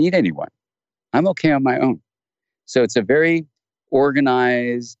 I don't need anyone. I'm okay on my own. So it's a very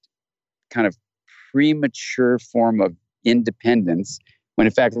organized, kind of premature form of independence, when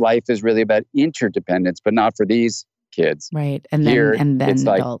in fact life is really about interdependence, but not for these kids. Right. And then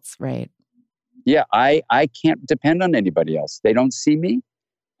adults, right. Yeah, I can't depend on anybody else. They don't see me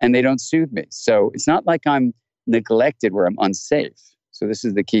and they don't soothe me. So it's not like I'm neglected where I'm unsafe. So this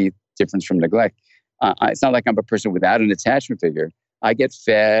is the key difference from neglect. It's not like I'm a person without an attachment figure. I get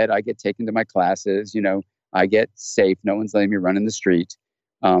fed, I get taken to my classes, I get safe. No one's letting me run in the street.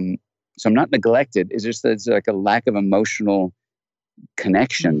 So I'm not neglected. It's just there's like a lack of emotional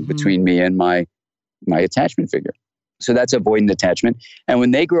connection between me and my attachment figure. So that's avoidant attachment. And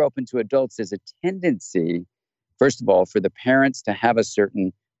when they grow up into adults, there's a tendency, first of all, for the parents to have a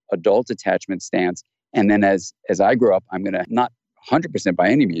certain adult attachment stance. And then as I grow up, I'm going to, not 100% by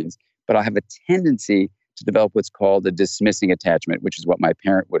any means, but I'll have a tendency to develop what's called a dismissing attachment, which is what my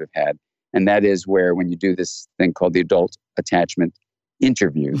parent would have had. And that is where when you do this thing called the adult attachment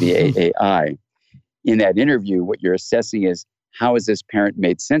interview, the AAI, in that interview, what you're assessing is how has this parent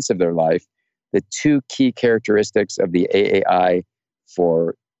made sense of their life? The two key characteristics of the AAI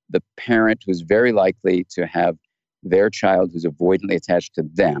for the parent who's very likely to have their child who's avoidantly attached to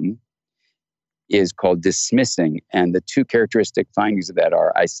them is called dismissing. And the two characteristic findings of that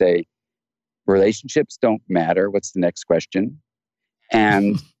are, I say, relationships don't matter. What's the next question?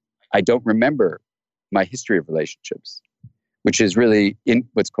 And I don't remember my history of relationships, which is really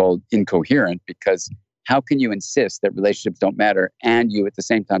what's called incoherent, because how can you insist that relationships don't matter and you at the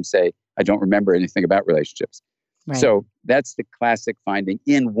same time say, I don't remember anything about relationships? Right. So that's the classic finding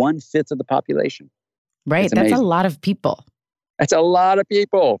in 1/5 of the population. Right. That's a lot of people. That's a lot of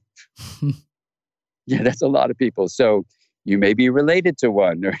people. Yeah, that's a lot of people. So you may be related to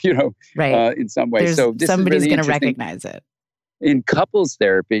one or, right. In some way. So this somebody's is really going to recognize it. In couples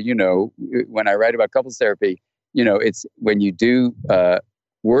therapy, when I write about couples therapy, it's when you do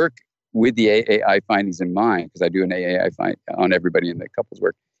work with the AAI findings in mind, because I do an AAI find on everybody in the couples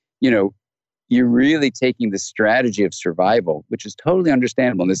work, you're really taking the strategy of survival, which is totally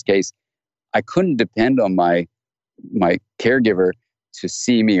understandable. In this case, I couldn't depend on my caregiver to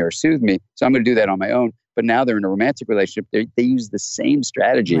see me or soothe me, so I'm going to do that on my own. But now they're in a romantic relationship. They use the same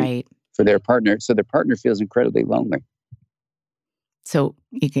strategy for their partner, so their partner feels incredibly lonely. So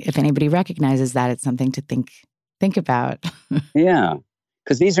if anybody recognizes that, it's something to think about. Yeah,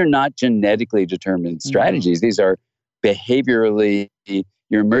 because these are not genetically determined strategies. These are behaviorally,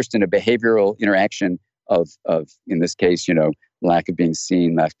 you're immersed in a behavioral interaction of in this case, lack of being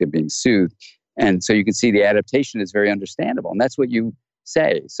seen, lack of being soothed. And so you can see the adaptation is very understandable. And that's what you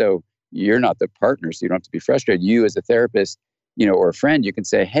say. So you're not the partner, so you don't have to be frustrated. You as a therapist, or a friend, you can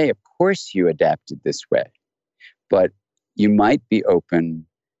say, hey, of course you adapted this way. But you might be open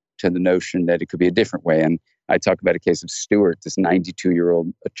to the notion that it could be a different way. And I talk about a case of Stewart, this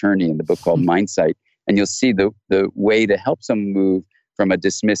 92-year-old attorney in the book called Mindsight. And you'll see the way to help someone move from a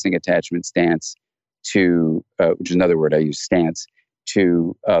dismissing attachment stance to, which is another word I use, stance,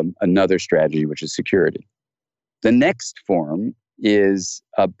 to another strategy, which is security. The next form is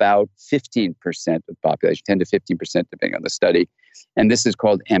about 15% of the population, 10 to 15%, depending on the study. And this is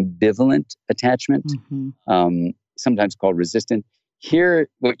called ambivalent attachment, sometimes called resistant. Here,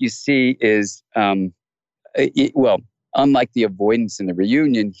 what you see is, unlike the avoidance in the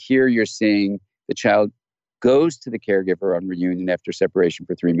reunion, here you're seeing the child goes to the caregiver on reunion after separation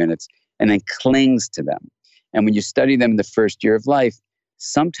for 3 minutes and then clings to them. And when you study them in the first year of life,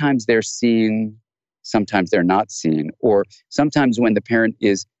 sometimes they're seen, sometimes they're not seen. Or sometimes when the parent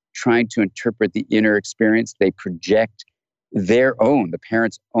is trying to interpret the inner experience, they project the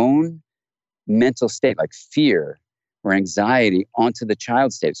parent's own mental state, like fear or anxiety, onto the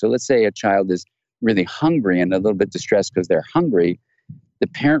child's state. So let's say a child is really hungry and a little bit distressed because they're hungry. The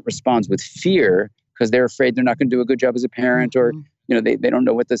parent responds with fear because they're afraid they're not going to do a good job as a parent, or they don't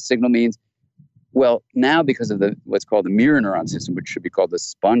know what the signal means. Well, now because of what's called the mirror neuron system, which should be called the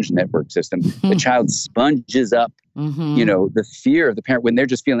sponge network system, the child sponges up, the fear of the parent when they're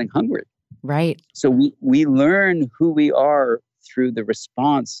just feeling hungry. Right. So we learn who we are through the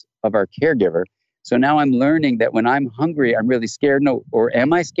response of our caregiver. So now I'm learning that when I'm hungry, I'm really scared. No, or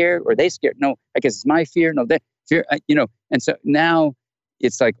am I scared? Or are they scared? No, I guess it's my fear. No, that fear, And so now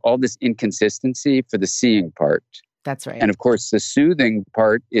it's like all this inconsistency for the seeing part. That's right. And of course, the soothing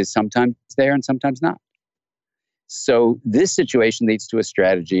part is sometimes there and sometimes not. So this situation leads to a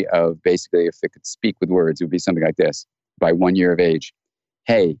strategy of basically, if it could speak with words, it would be something like this. By 1 year of age,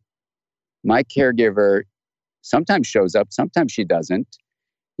 hey, my caregiver sometimes shows up, sometimes she doesn't.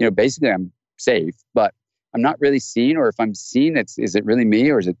 Basically I'm safe, but I'm not really seen. Or if I'm seen, is it really me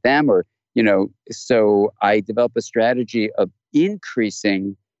or is it them? Or, so I develop a strategy of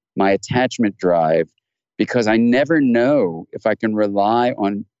increasing my attachment drive because I never know if I can rely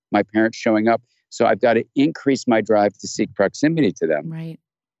on my parents showing up. So I've got to increase my drive to seek proximity to them. Right.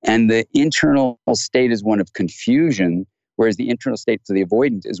 And the internal state is one of confusion, whereas the internal state for the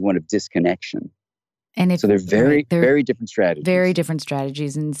avoidant is one of disconnection. And so they're very different strategies. Very different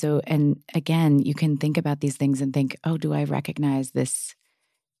strategies. And again, you can think about these things and think, oh, do I recognize this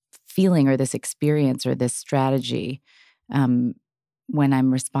feeling or this experience or this strategy when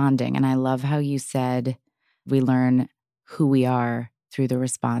I'm responding? And I love how you said we learn who we are through the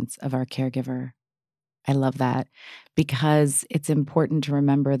response of our caregiver. I love that because it's important to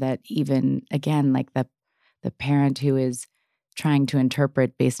remember that even, again, like the parent who is trying to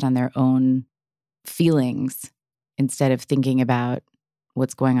interpret based on their own feelings instead of thinking about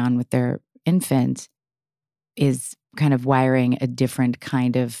what's going on with their infant is kind of wiring a different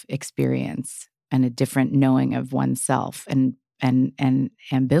kind of experience and a different knowing of oneself and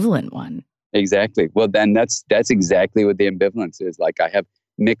ambivalent one. Exactly. Well, then that's exactly what the ambivalence is. Like I have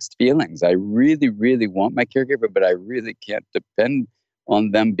mixed feelings. I really, really want my caregiver, but I really can't depend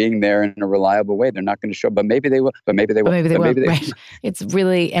on them being there in a reliable way. They're not going to show, but maybe they will, but maybe they will. But maybe they will. Right. It's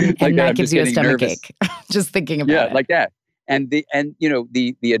really, and like that gives you a stomach ache. Just thinking about it. Yeah, like that. And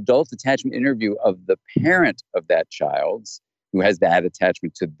the adult attachment interview of the parent of that child's who has that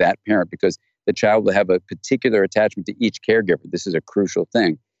attachment to that parent, because the child will have a particular attachment to each caregiver. This is a crucial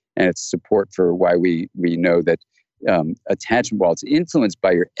thing. And it's support for why we know that attachment, while it's influenced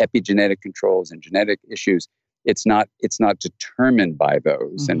by your epigenetic controls and genetic issues, it's not determined by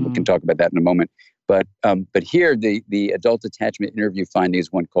those. And we can talk about that in a moment. But here, the adult attachment interview finding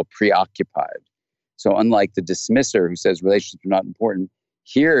is one called preoccupied. So unlike the dismisser who says relationships are not important,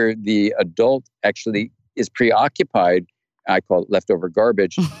 here the adult actually is preoccupied. I call it leftover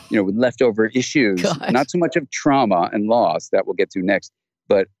garbage, with leftover issues, not so much of trauma and loss that we'll get to next,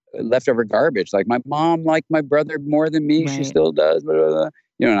 but leftover garbage. Like my mom liked my brother more than me. Right. She still does. Blah, blah, blah.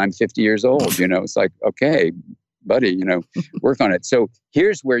 And I'm 50 years old, it's like, okay, buddy, work on it. So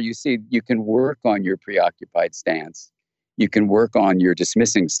here's where you see you can work on your preoccupied stance. You can work on your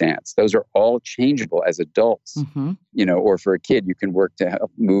dismissing stance. Those are all changeable as adults, or for a kid, you can work to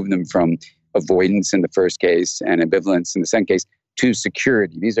help move them from avoidance in the first case and ambivalence in the second case to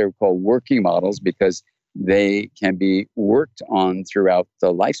security. These are called working models because they can be worked on throughout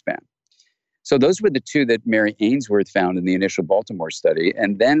the lifespan. So those were the two that Mary Ainsworth found in the initial Baltimore study.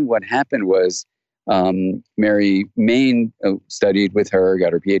 And then what happened was Mary Main studied with her,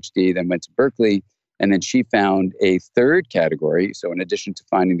 got her PhD, then went to Berkeley. And then she found a third category. So in addition to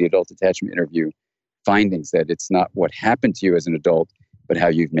finding the adult attachment interview findings that it's not what happened to you as an adult, but how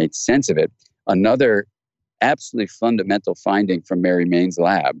you've made sense of it. Another absolutely fundamental finding from Mary Main's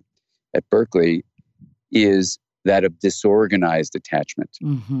lab at Berkeley is that of disorganized attachment.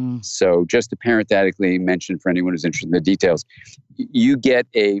 So just to parenthetically mention for anyone who's interested in the details, you get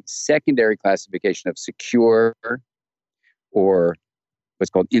a secondary classification of secure or what's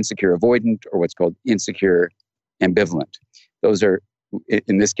called insecure avoidant or what's called insecure ambivalent. Those are,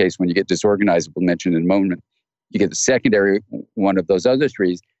 in this case, when you get disorganized, we'll mention in a moment, you get the secondary one of those other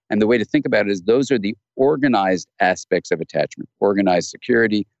three. And the way to think about it is those are the organized aspects of attachment: organized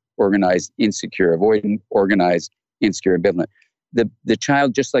security, organized insecure avoidant, organized insecure ambivalent. The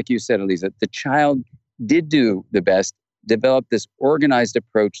child, just like you said, Eliza, the child did do the best, developed this organized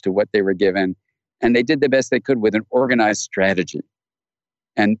approach to what they were given, and they did the best they could with an organized strategy.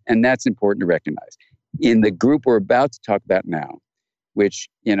 And that's important to recognize. In the group we're about to talk about now, which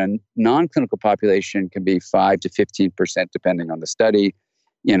in a non-clinical population can be 5 to 15%, depending on the study.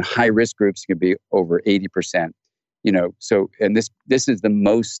 In high-risk groups, it can be over 80%. So, and this is the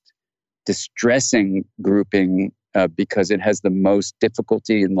most distressing grouping because it has the most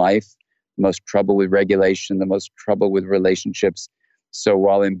difficulty in life, the most trouble with regulation, the most trouble with relationships. So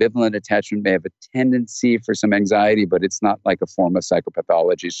while ambivalent attachment may have a tendency for some anxiety, but it's not like a form of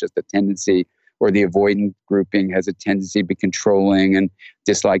psychopathology, it's just a tendency. Or the avoidant grouping has a tendency to be controlling and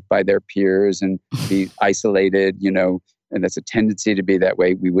disliked by their peers and be isolated, and that's a tendency to be that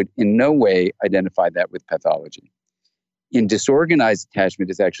way, we would in no way identify that with pathology. In disorganized attachment,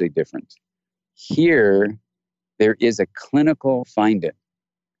 it's actually different. Here, there is a clinical finding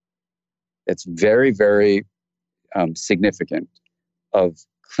that's very, very significant of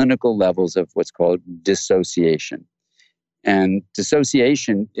clinical levels of what's called dissociation. And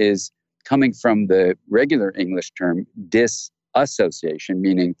dissociation is coming from the regular English term disassociation,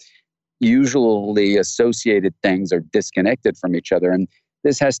 meaning usually associated things are disconnected from each other. And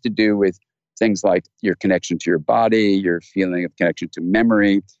this has to do with things like your connection to your body, your feeling of connection to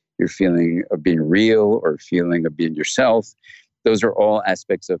memory, your feeling of being real or feeling of being yourself. Those are all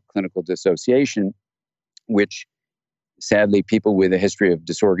aspects of clinical dissociation, which sadly people with a history of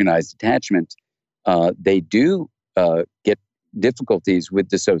disorganized attachment, they do get difficulties with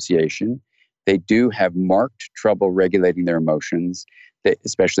dissociation. They do have marked trouble regulating their emotions,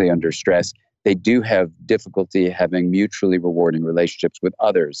 especially under stress. They do have difficulty having mutually rewarding relationships with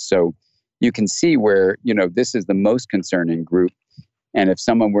others. So you can see where, this is the most concerning group. And if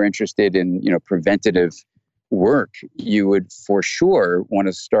someone were interested in, preventative work, you would for sure want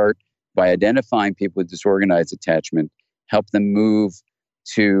to start by identifying people with disorganized attachment, help them move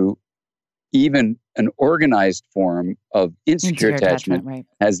to even an organized form of insecure attachment right.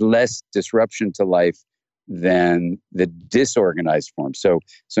 has less disruption to life than the disorganized form. So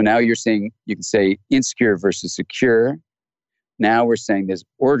now you're saying, you can say insecure versus secure. Now we're saying there's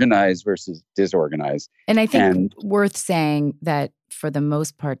organized versus disorganized. And I think worth saying that for the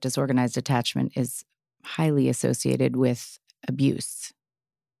most part, disorganized attachment is highly associated with abuse.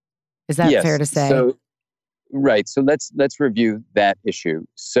 Is that fair to say? Right. So let's review that issue.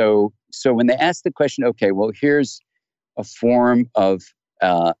 So when they ask the question, okay, well, here's a form of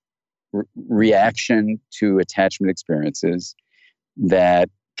reaction to attachment experiences that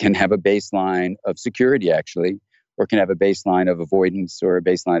can have a baseline of security, actually, or can have a baseline of avoidance or a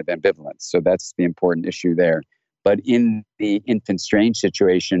baseline of ambivalence. So that's the important issue there. But in the infant strange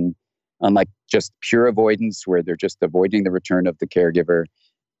situation, unlike just pure avoidance, where they're just avoiding the return of the caregiver,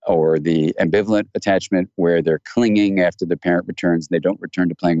 or the ambivalent attachment where they're clinging after the parent returns and they don't return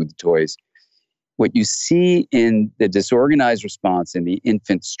to playing with the toys. What you see in the disorganized response in the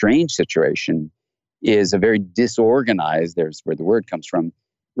infant strange situation is a very disorganized, there's where the word comes from,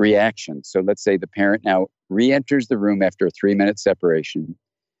 reaction. So let's say the parent now re-enters the room after a 3-minute separation.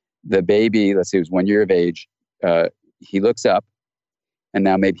 The baby, let's say he was 1 year of age, he looks up and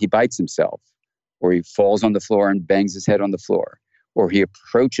now maybe he bites himself, or he falls on the floor and bangs his head on the floor, or he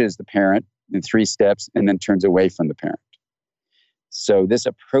approaches the parent in 3 steps and then turns away from the parent. So this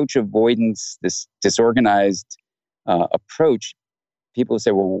approach avoidance, this disorganized approach, people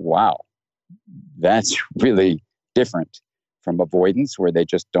say, well, wow, that's really different from avoidance, where they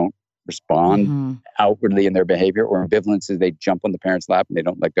just don't respond outwardly in their behavior, or ambivalence is they jump on the parent's lap and they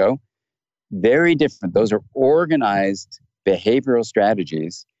don't let go. Very different. Those are organized behavioral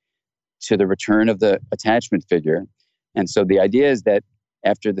strategies to the return of the attachment figure. And so the idea is that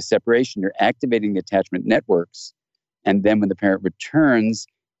after the separation, you're activating the attachment networks. And then when the parent returns,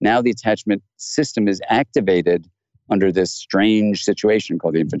 now the attachment system is activated under this strange situation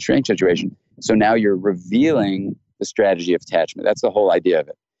called the infant strange situation. So now you're revealing the strategy of attachment. That's the whole idea of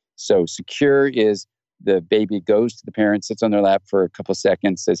it. So secure is the baby goes to the parent, sits on their lap for a couple of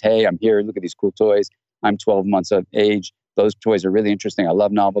seconds, says, hey, I'm here. Look at these cool toys. I'm 12 months of age. Those toys are really interesting. I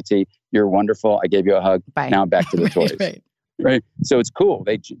love novelty. You're wonderful. I gave you a hug. Bye. Now I'm back to the toys. Right. So it's cool.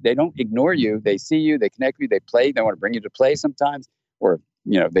 They don't ignore you. They see you. They connect with you. They play. They want to bring you to play sometimes. Or,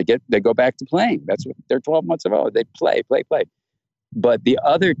 they go back to playing. That's what they're 12 months of age. They play. But the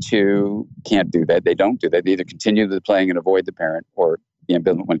other two can't do that. They don't do that. They either continue the playing and avoid the parent, or the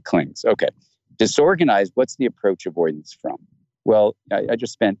ambivalent one clings. Okay. Disorganized, what's the approach avoidance from? Well, I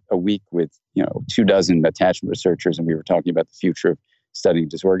just spent a week with, 24 attachment researchers, and we were talking about the future of studying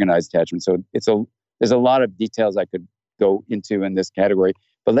disorganized attachment. So there's a lot of details I could go into in this category,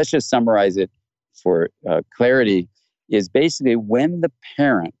 but let's just summarize it for clarity. Is basically when the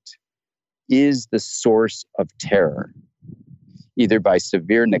parent is the source of terror, either by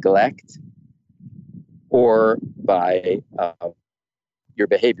severe neglect or by your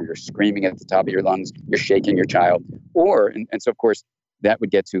behavior. You're screaming at the top of your lungs, you're shaking your child, or, and so of course, that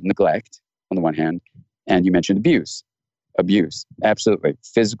would get to neglect on the one hand, and you mentioned abuse, absolutely.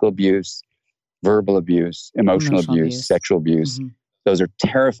 Physical abuse, verbal abuse, emotional abuse, sexual abuse. Mm-hmm. Those are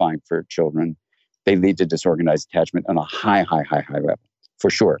terrifying for children. They lead to disorganized attachment on a high level, for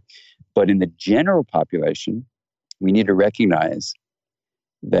sure. But in the general population, we need to recognize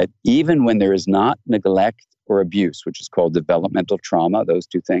that even when there is not neglect or abuse, which is called developmental trauma, those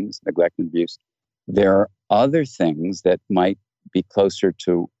two things, neglect and abuse, There are other things that might be closer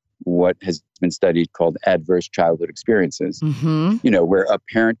to what has been studied called adverse childhood experiences, where a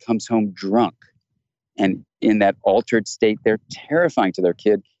parent comes home drunk and in that altered state, they're terrifying to their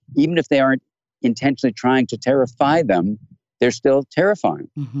kid. Even if they aren't intentionally trying to terrify them, they're still terrifying.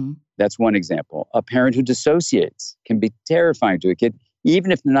 That's one example. A parent who dissociates can be terrifying to a kid,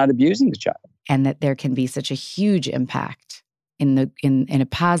 even if they're not abusing the child. And that there can be such a huge impact in a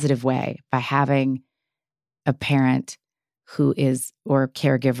positive way by having a parent who is, or a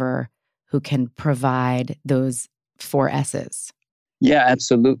caregiver who can provide those 4 S's. Yeah,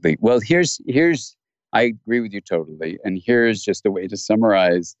 absolutely. Well, here's I agree with you totally. And here's just a way to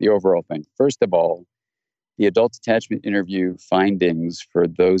summarize the overall thing. First of all, the adult attachment interview findings for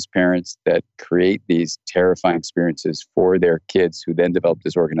those parents that create these terrifying experiences for their kids who then develop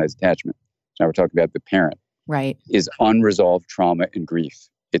disorganized attachment. Now we're talking about the parent. Right. Is unresolved trauma and grief.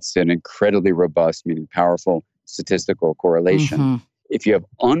 It's an incredibly robust, meaning powerful statistical correlation. If you have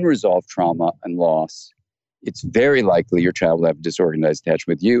unresolved trauma and loss, it's very likely your child will have disorganized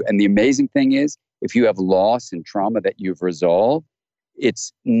attachment with you. And the amazing thing is, if you have loss and trauma that you've resolved,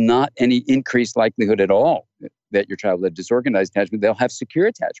 it's not any increased likelihood at all that your child will have disorganized attachment. They'll have secure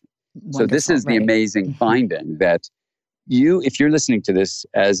attachment. Wonderful, so this is the amazing finding that if you're listening to this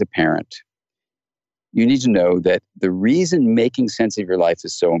as a parent, you need to know that the reason making sense of your life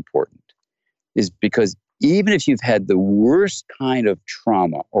is so important is because even if you've had the worst kind of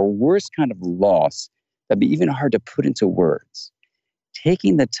trauma or worst kind of loss, that'd be even hard to put into words.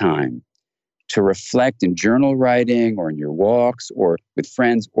 Taking the time to reflect in journal writing or in your walks or with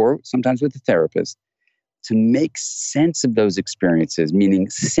friends or sometimes with a therapist to make sense of those experiences, meaning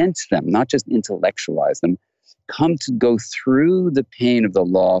sense them, not just intellectualize them, come to go through the pain of the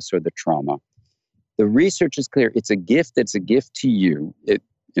loss or the trauma. The research is clear. It's a gift that's a gift to you.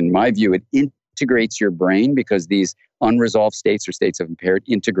 In my view, it integrates your brain because these unresolved states are states of impaired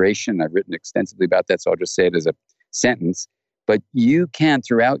integration. I've written extensively about that, so I'll just say it as a sentence. But you can,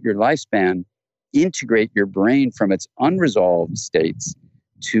 throughout your lifespan, integrate your brain from its unresolved states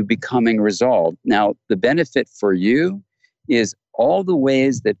to becoming resolved. Now, the benefit for you is all the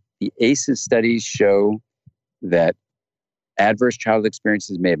ways that the ACEs studies show that adverse childhood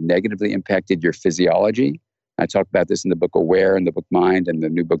experiences may have negatively impacted your physiology. I talk about this in the book Aware and the book Mind and the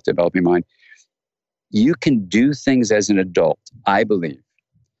new book Developing Mind. You can do things as an adult, I believe,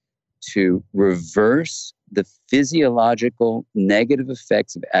 to reverse the physiological negative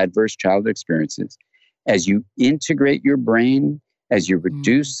effects of adverse childhood experiences as you integrate your brain, as you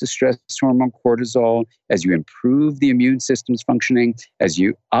reduce the stress hormone cortisol, as you improve the immune system's functioning, as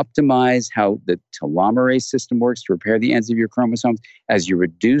you optimize how the telomerase system works to repair the ends of your chromosomes, as you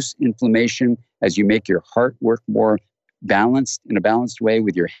reduce inflammation, as you make your heart work more balanced in a balanced way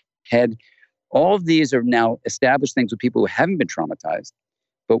with your head. All of these are now established things with people who haven't been traumatized.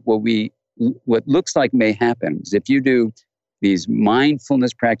 But what looks like may happen is if you do these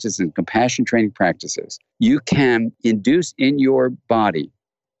mindfulness practices and compassion training practices, you can induce in your body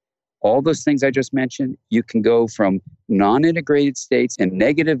all those things I just mentioned. You can go from non-integrated states and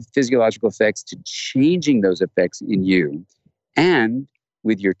negative physiological effects to changing those effects in you. And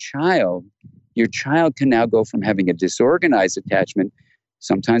with your child can now go from having a disorganized attachment,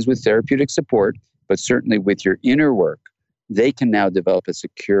 sometimes with therapeutic support, but certainly with your inner work, they can now develop a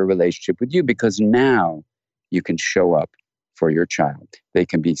secure relationship with you because now you can show up for your child. They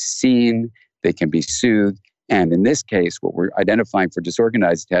can be seen, they can be soothed. And in this case, what we're identifying for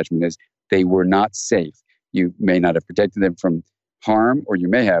disorganized attachment is they were not safe. You may not have protected them from harm, or you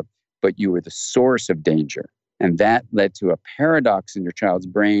may have, but you were the source of danger. And that led to a paradox in your child's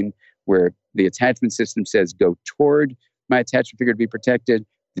brain where the attachment system says, go toward my attachment figure to be protected.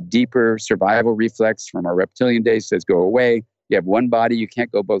 The deeper survival reflex from our reptilian days says, go away. You have one body, you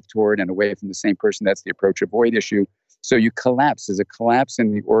can't go both toward and away from the same person. That's the approach avoid issue. So you collapse. There's a collapse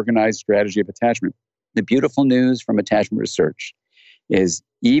in the organized strategy of attachment. The beautiful news from attachment research is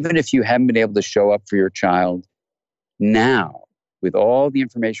even if you haven't been able to show up for your child now, with all the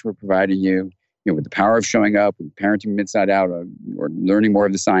information we're providing you, with the power of showing up, with parenting from inside out, or learning more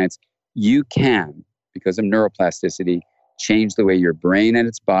of the science, you can, because of neuroplasticity, change the way your brain and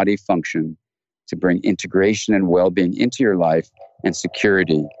its body function to bring integration and well-being into your life and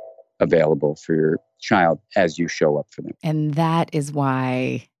security available for your child as you show up for them. And that is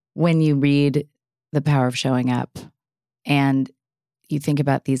why when you read The Power of Showing Up and you think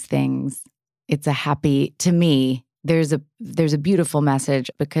about these things, it's a happy, to me, there's a beautiful message,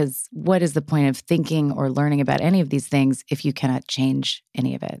 because what is the point of thinking or learning about any of these things if you cannot change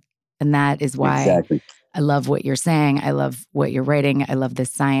any of it? And that is why I love what you're saying. I love what you're writing. I love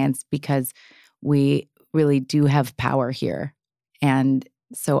this science, because we really do have power here. And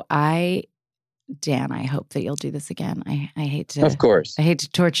so Dan, I hope that you'll do this again. I hate to, Of course. I hate to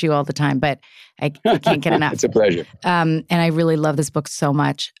torture you all the time, but I can't get enough. It's a pleasure. And I really love this book so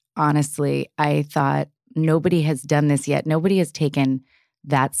much. Honestly, I thought nobody has done this yet. Nobody has taken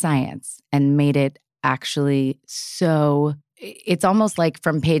that science and made it actually so, it's almost like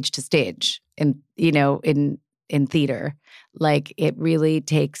from page to stage in theater. Like it really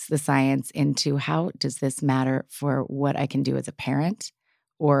takes the science into how does this matter for what I can do as a parent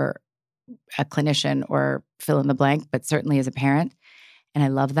or a clinician or fill in the blank, but certainly as a parent. And I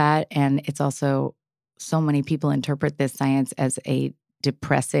love that. And it's also, so many people interpret this science as a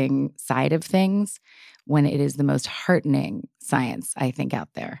depressing side of things when it is the most heartening science, I think, out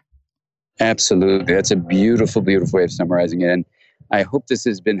there. Absolutely. That's a beautiful, beautiful way of summarizing it. And I hope this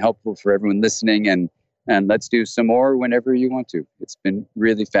has been helpful for everyone listening. And let's do some more whenever you want to. It's been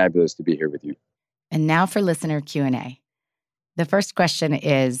really fabulous to be here with you. And now for listener Q&A. The first question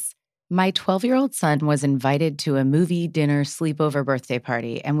is, my 12-year-old son was invited to a movie, dinner, sleepover birthday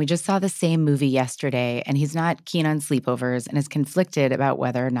party, and we just saw the same movie yesterday, and he's not keen on sleepovers and is conflicted about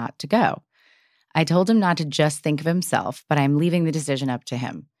whether or not to go. I told him not to just think of himself, but I'm leaving the decision up to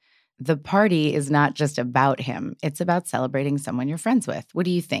him. The party is not just about him. It's about celebrating someone you're friends with. What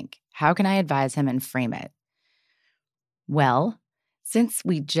do you think? How can I advise him and frame it? Well, since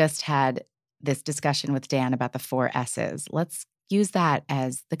we just had this discussion with Dan about the 4 S's, let's use that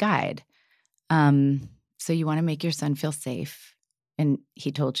as the guide. So you want to make your son feel safe. And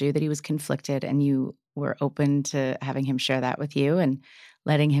he told you that he was conflicted and you were open to having him share that with you, and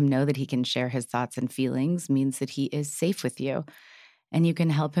letting him know that he can share his thoughts and feelings means that he is safe with you and you can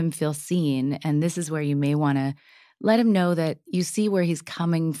help him feel seen. And this is where you may want to let him know that you see where he's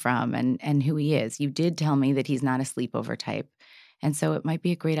coming from and who he is. You did tell me that he's not a sleepover type. And so it might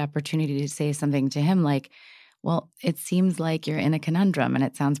be a great opportunity to say something to him like, well, it seems like you're in a conundrum and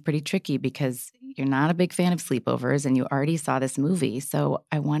it sounds pretty tricky because you're not a big fan of sleepovers and you already saw this movie. So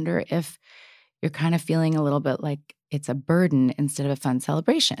I wonder if you're kind of feeling a little bit like it's a burden instead of a fun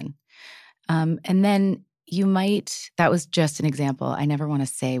celebration. And then you might, that was just an example. I never want to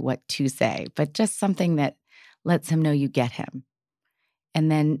say what to say, but just something that lets him know you get him.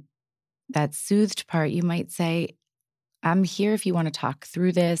 And then that soothed part, you might say, I'm here if you want to talk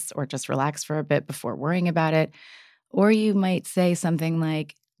through this or just relax for a bit before worrying about it. Or you might say something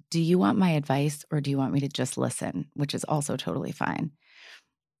like, do you want my advice or do you want me to just listen? Which is also totally fine.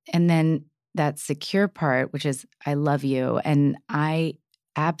 And then that secure part, which is, I love you and I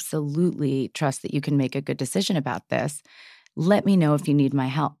absolutely trust that you can make a good decision about this. Let me know if you need my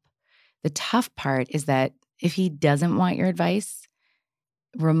help. The tough part is that if he doesn't want your advice,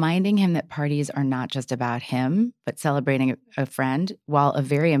 reminding him that parties are not just about him, but celebrating a friend, while a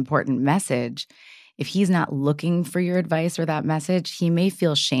very important message, if he's not looking for your advice or that message, he may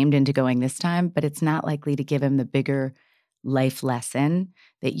feel shamed into going this time, but it's not likely to give him the bigger life lesson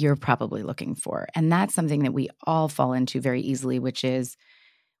that you're probably looking for. And that's something that we all fall into very easily, which is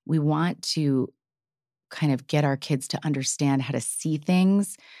we want to kind of get our kids to understand how to see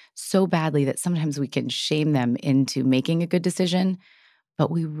things so badly that sometimes we can shame them into making a good decision. But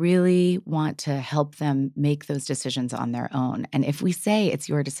we really want to help them make those decisions on their own. And if we say it's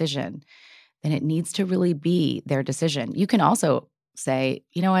your decision, then it needs to really be their decision. You can also say,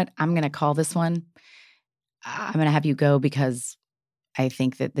 you know what, I'm going to call this one. I'm going to have you go because I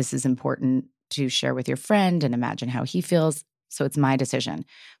think that this is important to share with your friend and imagine how he feels. So it's my decision.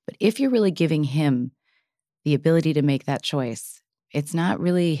 But if you're really giving him the ability to make that choice, it's not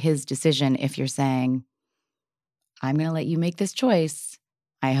really his decision if you're saying, I'm going to let you make this choice.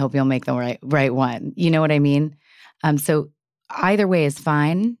 I hope you'll make the right one. You know what I mean? So either way is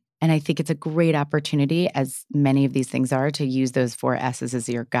fine. And I think it's a great opportunity, as many of these things are, to use those 4 S's as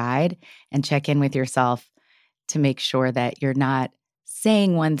your guide and check in with yourself to make sure that you're not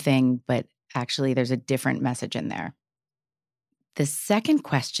saying one thing, but actually there's a different message in there. The second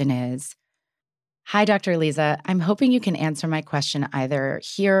question is, hi, Dr. Eliza. I'm hoping you can answer my question either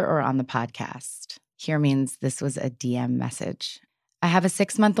here or on the podcast. Here means this was a DM message. I have a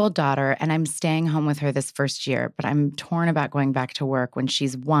 6-month-old daughter and I'm staying home with her this first year, but I'm torn about going back to work when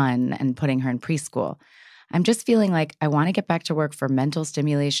she's 1 and putting her in preschool. I'm just feeling like I want to get back to work for mental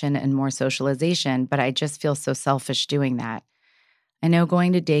stimulation and more socialization, but I just feel so selfish doing that. I know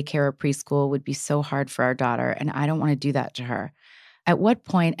going to daycare or preschool would be so hard for our daughter, and I don't want to do that to her. At what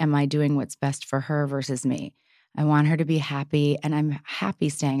point am I doing what's best for her versus me? I want her to be happy, and I'm happy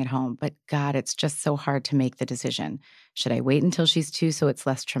staying at home, but God, it's just so hard to make the decision. Should I wait until she's 2 so it's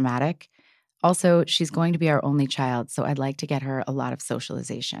less traumatic? Also, she's going to be our only child, so I'd like to get her a lot of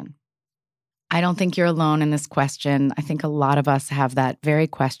socialization. I don't think you're alone in this question. I think a lot of us have that very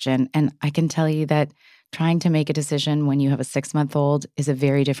question. And I can tell you that trying to make a decision when you have a 6-month-old is a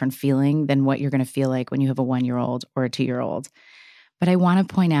very different feeling than what you're going to feel like when you have a 1-year-old or a 2-year-old. But I want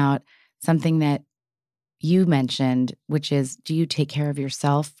to point out something that you mentioned, which is, do you take care of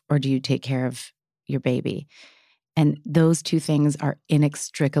yourself or do you take care of your baby? And those two things are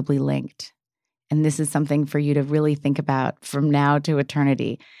inextricably linked. And this is something for you to really think about from now to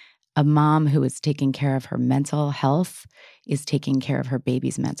eternity. A mom who is taking care of her mental health is taking care of her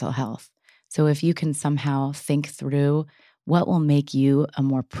baby's mental health. So if you can somehow think through what will make you a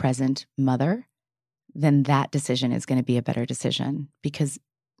more present mother, then that decision is going to be a better decision, because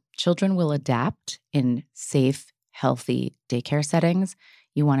children will adapt in safe, healthy daycare settings.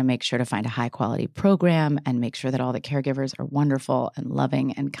 You want to make sure to find a high-quality program and make sure that all the caregivers are wonderful and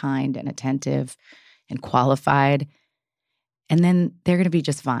loving and kind and attentive and qualified. And then they're going to be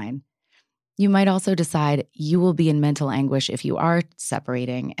just fine. You might also decide you will be in mental anguish if you are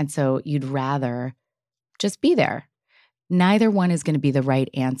separating, and so you'd rather just be there. Neither one is going to be the right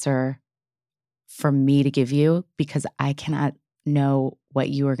answer for me to give you, because I cannot know what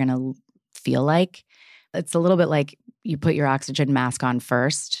you are going to feel like. It's a little bit like you put your oxygen mask on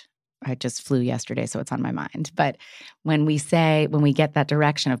first. I just flew yesterday, so it's on my mind. But when we get that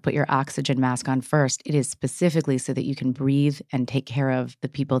direction of put your oxygen mask on first, it is specifically so that you can breathe and take care of the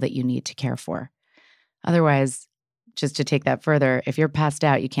people that you need to care for. Otherwise, just to take that further, if you're passed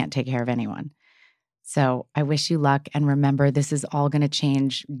out, you can't take care of anyone. So I wish you luck. And remember, this is all going to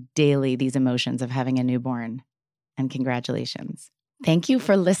change daily, these emotions of having a newborn. And congratulations. Thank you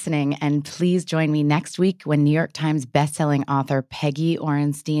for listening, and please join me next week when New York Times bestselling author Peggy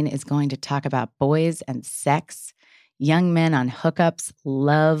Orenstein is going to talk about boys and sex, young men on hookups,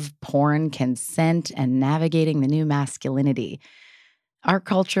 love, porn, consent, and navigating the new masculinity. Our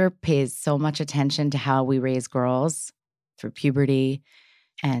culture pays so much attention to how we raise girls through puberty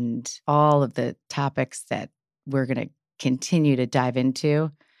and all of the topics that we're going to continue to dive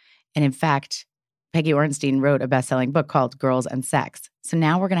into. And in fact, Peggy Orenstein wrote a best-selling book called Girls and Sex. So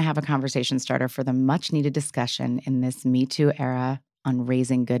now we're going to have a conversation starter for the much-needed discussion in this Me Too era on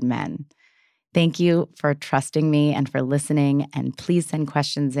raising good men. Thank you for trusting me and for listening. And please send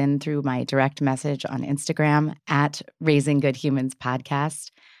questions in through my direct message on Instagram at Raising Good Humans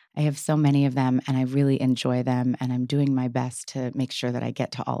Podcast. I have so many of them and I really enjoy them. And I'm doing my best to make sure that I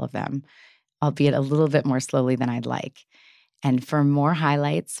get to all of them, albeit a little bit more slowly than I'd like. And for more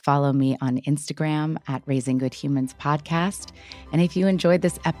highlights, follow me on Instagram at Raising Good Humans Podcast. And if you enjoyed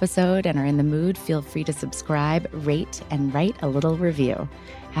this episode and are in the mood, feel free to subscribe, rate, and write a little review.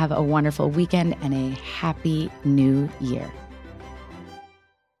 Have a wonderful weekend and a happy new year.